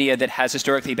sort of media that has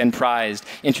historically been prized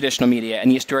in traditional media and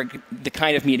the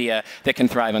kind of media that can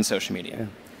thrive on social media.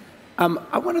 Yeah.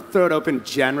 I want to throw it open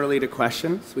generally to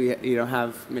questions. We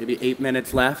have maybe 8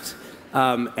 minutes left,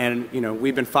 and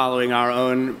we've been following our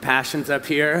own passions up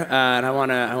here, and I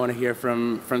want to hear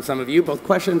from some of you, both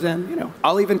questions and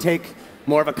I'll even take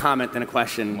more of a comment than a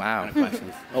question. Wow.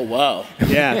 Oh, wow.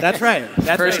 Yeah, that's right.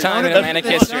 That's First right. time in Atlantic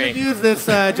history. Let's use this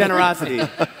generosity.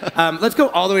 Let's go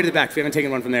all the way to the back. We haven't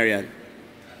taken one from there yet.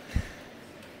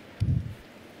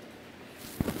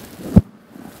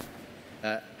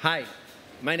 Hi,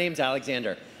 my name's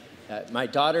Alexander. My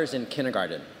daughter's in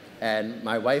kindergarten, and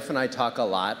my wife and I talk a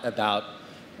lot about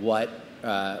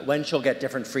when she'll get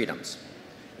different freedoms.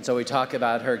 And so we talk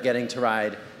about her getting to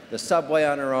ride the subway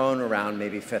on her own around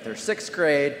maybe 5th or 6th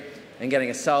grade, and getting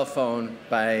a cell phone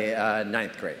by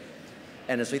 9th grade.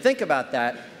 And as we think about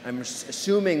that, I'm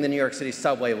assuming the New York City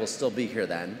subway will still be here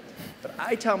then. But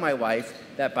I tell my wife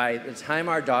that by the time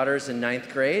our daughter's in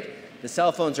 9th grade, the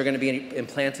cell phones are going to be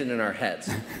implanted in our heads.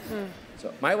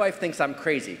 So my wife thinks I'm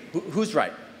crazy. Who's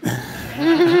right?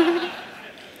 The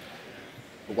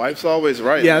wife's always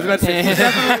right. Yeah, I was about to say, she's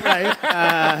definitely right.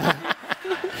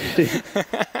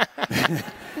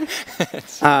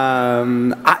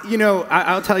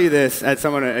 I'll tell you this as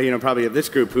someone, probably of this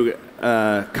group who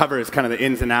covers kind of the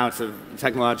ins and outs of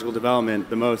technological development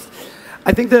the most.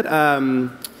 I think that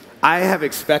I have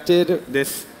expected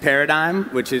this paradigm,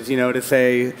 which is, to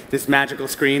say this magical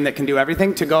screen that can do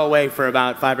everything, to go away for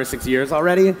about 5 or 6 years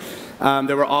already.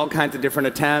 There were all kinds of different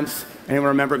attempts. Anyone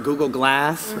remember Google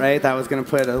Glass, right? That was going to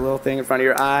put a little thing in front of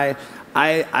your eye.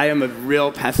 I am a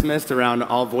real pessimist around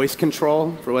all voice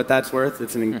control, for what that's worth.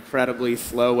 It's an incredibly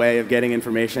slow way of getting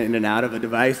information in and out of a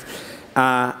device.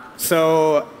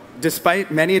 So despite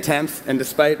many attempts and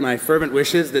despite my fervent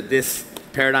wishes that this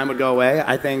paradigm would go away,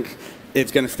 I think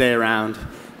it's going to stay around.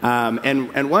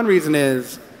 And one reason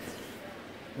is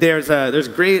there's a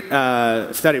great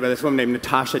study by this woman named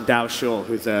Natasha Dow-Schul,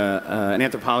 who's an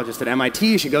anthropologist at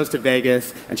MIT. She goes to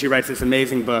Vegas, and she writes this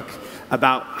amazing book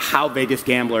about how Vegas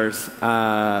gamblers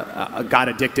got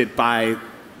addicted by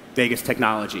Vegas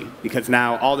technology, because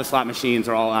now all the slot machines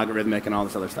are all algorithmic and all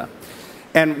this other stuff.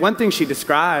 And one thing she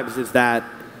describes is that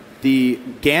the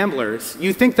gamblers,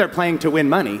 you think they're playing to win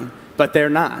money, but they're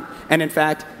not. And in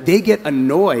fact, they get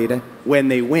annoyed when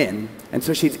they win. And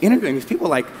so she's interviewing these people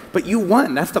like, but you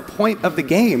won, that's the point of the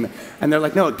game. And they're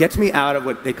like, no, it gets me out of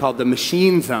what they call the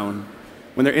machine zone,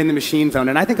 when they're in the machine zone.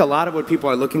 And I think a lot of what people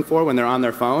are looking for when they're on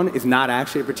their phone is not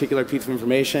actually a particular piece of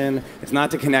information. It's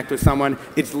not to connect with someone.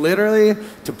 It's literally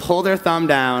to pull their thumb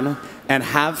down and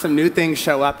have some new things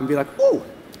show up and be like, ooh,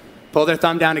 pull their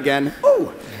thumb down again,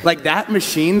 ooh. Like that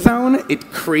machine zone, it's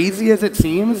crazy as it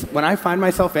seems, when I find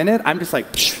myself in it, I'm just like,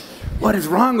 what is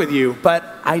wrong with you? But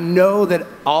I know that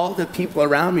all the people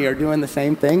around me are doing the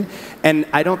same thing, and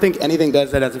I don't think anything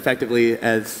does that as effectively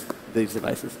as these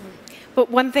devices. But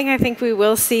one thing I think we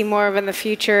will see more of in the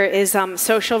future is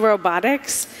social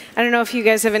robotics. I don't know if you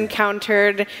guys have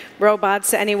encountered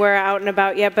robots anywhere out and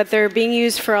about yet, but they're being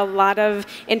used for a lot of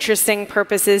interesting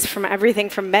purposes, from everything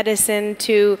from medicine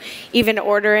to even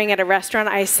ordering at a restaurant.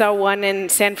 I saw one in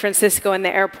San Francisco in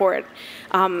the airport.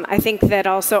 I think that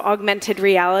also augmented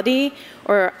reality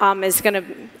is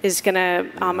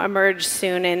gonna emerge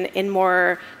soon in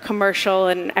more commercial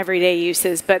and everyday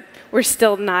uses, but we're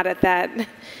still not at that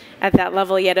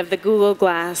level yet of the Google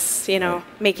Glass,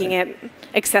 making it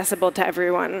accessible to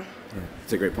everyone. Yeah,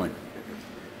 that's a great point.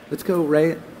 Let's go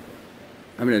right.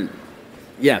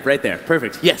 Right there.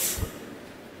 Perfect. Yes.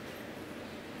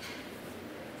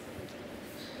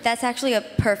 That's actually a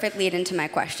perfect lead into my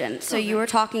question. So you were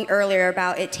talking earlier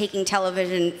about it taking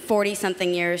television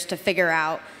 40-something years to figure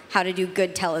out how to do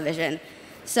good television.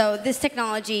 So this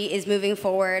technology is moving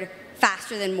forward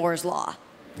faster than Moore's Law.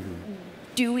 Mm-hmm.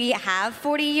 Do we have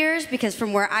 40 years? Because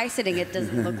from where I'm sitting, it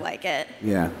doesn't look like it.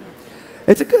 Yeah.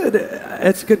 It's a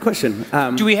good question.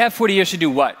 Do we have 40 years to do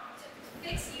what?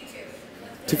 Fix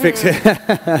YouTube. To fix it.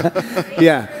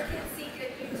 Yeah. Make sure kids see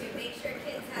good YouTube. Make sure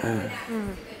kids have good access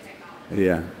to good technology.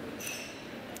 Yeah.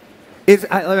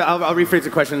 I'll rephrase the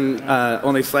question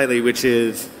only slightly, which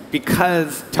is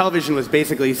because television was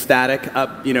basically static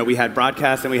up, we had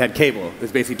broadcast and we had cable. It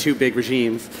was basically two big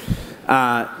regimes.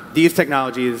 These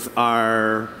technologies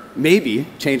are maybe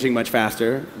changing much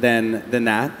faster than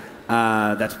that.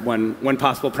 That's one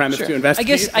possible premise to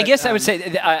investigate. I guess I would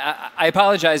say I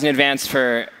apologize in advance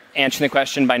for answering the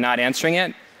question by not answering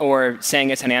it or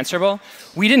saying it's unanswerable.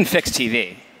 We didn't fix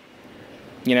TV.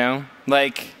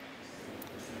 Like,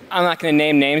 I'm not going to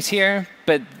name names here,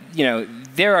 but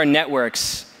there are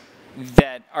networks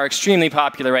that are extremely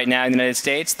popular right now in the United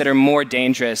States that are more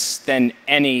dangerous than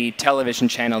any television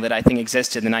channel that I think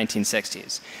existed in the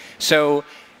 1960s. So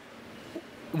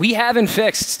we haven't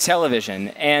fixed television,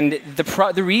 and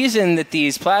the reason that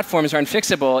these platforms aren't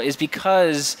fixable is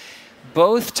because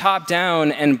both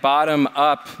top-down and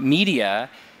bottom-up media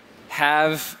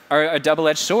are a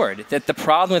double-edged sword. That the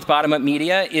problem with bottom-up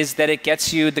media is that it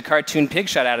gets you the cartoon pig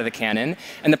shot out of the cannon,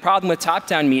 and the problem with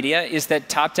top-down media is that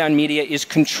top-down media is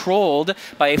controlled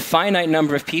by a finite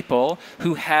number of people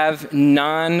who have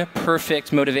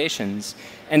non-perfect motivations.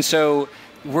 And so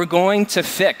we're going to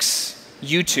fix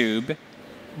YouTube.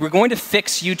 We're going to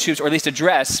fix YouTube's, or at least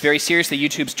address very seriously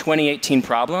YouTube's 2018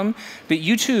 problem. But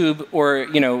YouTube, or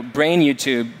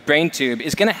BrainTube,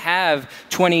 is going to have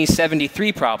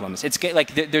 2073 problems. It's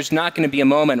like there's not going to be a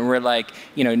moment where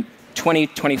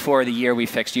 2024, the year we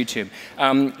fixed YouTube.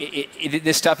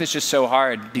 This stuff is just so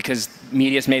hard because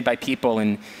media is made by people,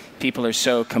 and people are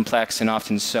so complex and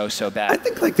often so bad. I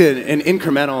think an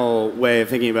incremental way of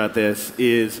thinking about this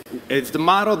is it's the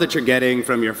model that you're getting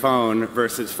from your phone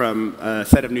versus from a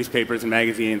set of newspapers and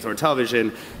magazines or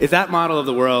television. Is that model of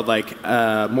the world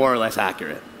more or less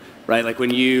accurate, right? Like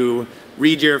when you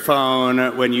read your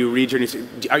phone, when you read your news,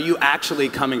 are you actually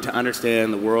coming to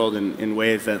understand the world in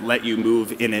ways that let you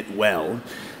move in it well?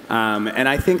 And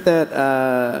I think that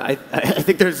I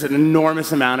think there's an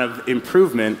enormous amount of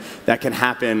improvement that can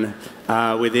happen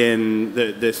within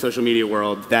the social media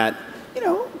world that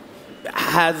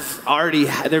has already.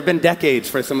 There have been decades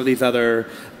for some of these other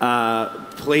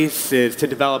places to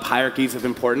develop hierarchies of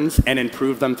importance and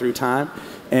improve them through time.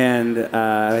 And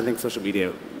I think social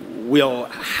media will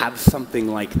have something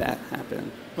like that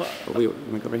happen. We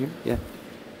want to go over here? Yeah.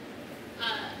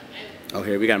 Oh,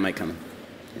 here we got a mic coming.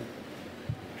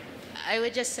 I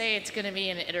would just say it's going to be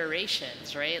in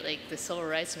iterations, right? Like the civil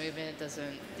rights movement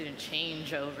didn't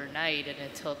change overnight, and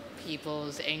it took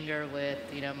people's anger with,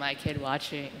 my kid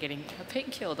getting a pig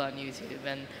killed on YouTube,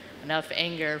 and enough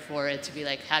anger for it to be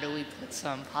like, how do we put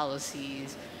some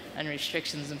policies and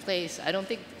restrictions in place? I don't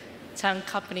think some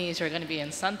companies are going to be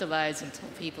incentivized until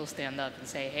people stand up and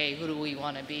say, hey, who do we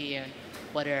want to be and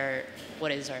what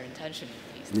is our intention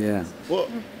with these things? Yeah. Well,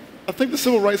 I think the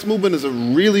civil rights movement is a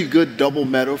really good double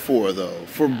metaphor, though,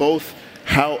 for both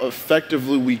how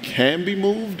effectively we can be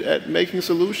moved at making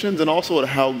solutions and also at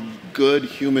how good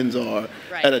humans are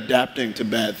at adapting to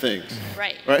bad things.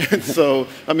 Right. Right? So,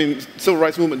 I mean, civil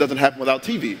rights movement doesn't happen without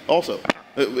TV also.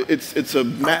 It's a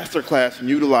masterclass in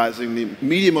utilizing the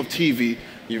medium of TV,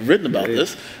 you've written about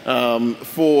this,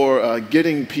 for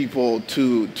getting people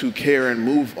to care and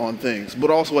move on things. But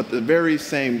also at the very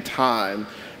same time,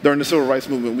 during the civil rights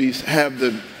movement, we have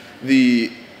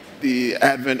the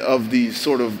advent of these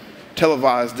sort of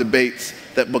televised debates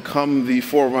that become the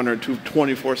forerunner to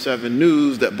 24/7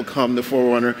 news, that become the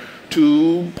forerunner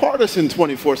to partisan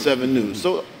 24/7 news.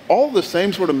 So all the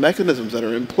same sort of mechanisms that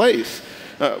are in place,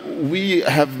 we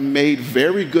have made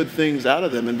very good things out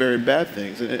of them and very bad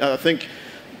things. And I think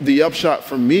the upshot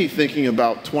for me, thinking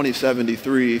about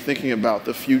 2073, thinking about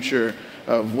the future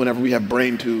of whenever we have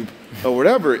brain tube or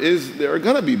whatever, is there are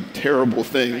going to be terrible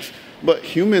things, but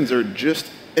humans are just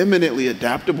eminently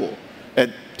adaptable at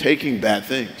taking bad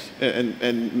things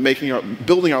and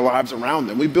building our lives around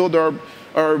them. We build our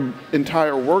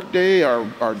entire workday,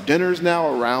 our dinners now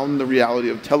around the reality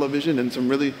of television in some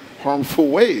really harmful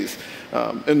ways.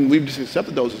 And we've just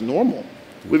accepted those as normal.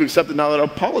 We've accepted now that our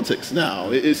politics now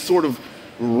is sort of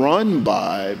run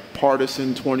by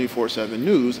partisan 24/7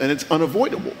 news, and it's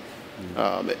unavoidable.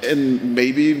 And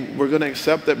maybe we're going to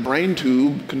accept that brain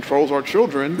tube controls our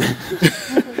children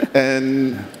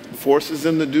and forces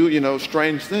them to do,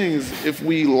 strange things if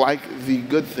we like the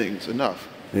good things enough.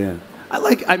 Yeah.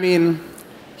 I mean,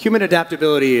 human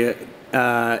adaptability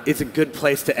is a good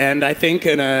place to end, I think,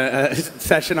 in a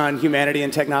session on humanity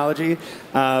and technology.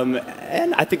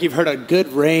 And I think you've heard a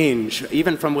good range,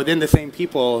 even from within the same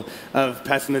people, of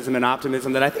pessimism and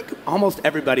optimism that I think almost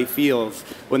everybody feels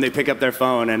when they pick up their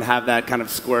phone and have that kind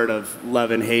of squirt of love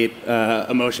and hate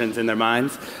emotions in their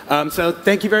minds. So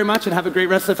thank you very much and have a great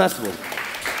rest of the festival.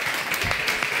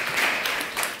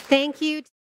 Thank you.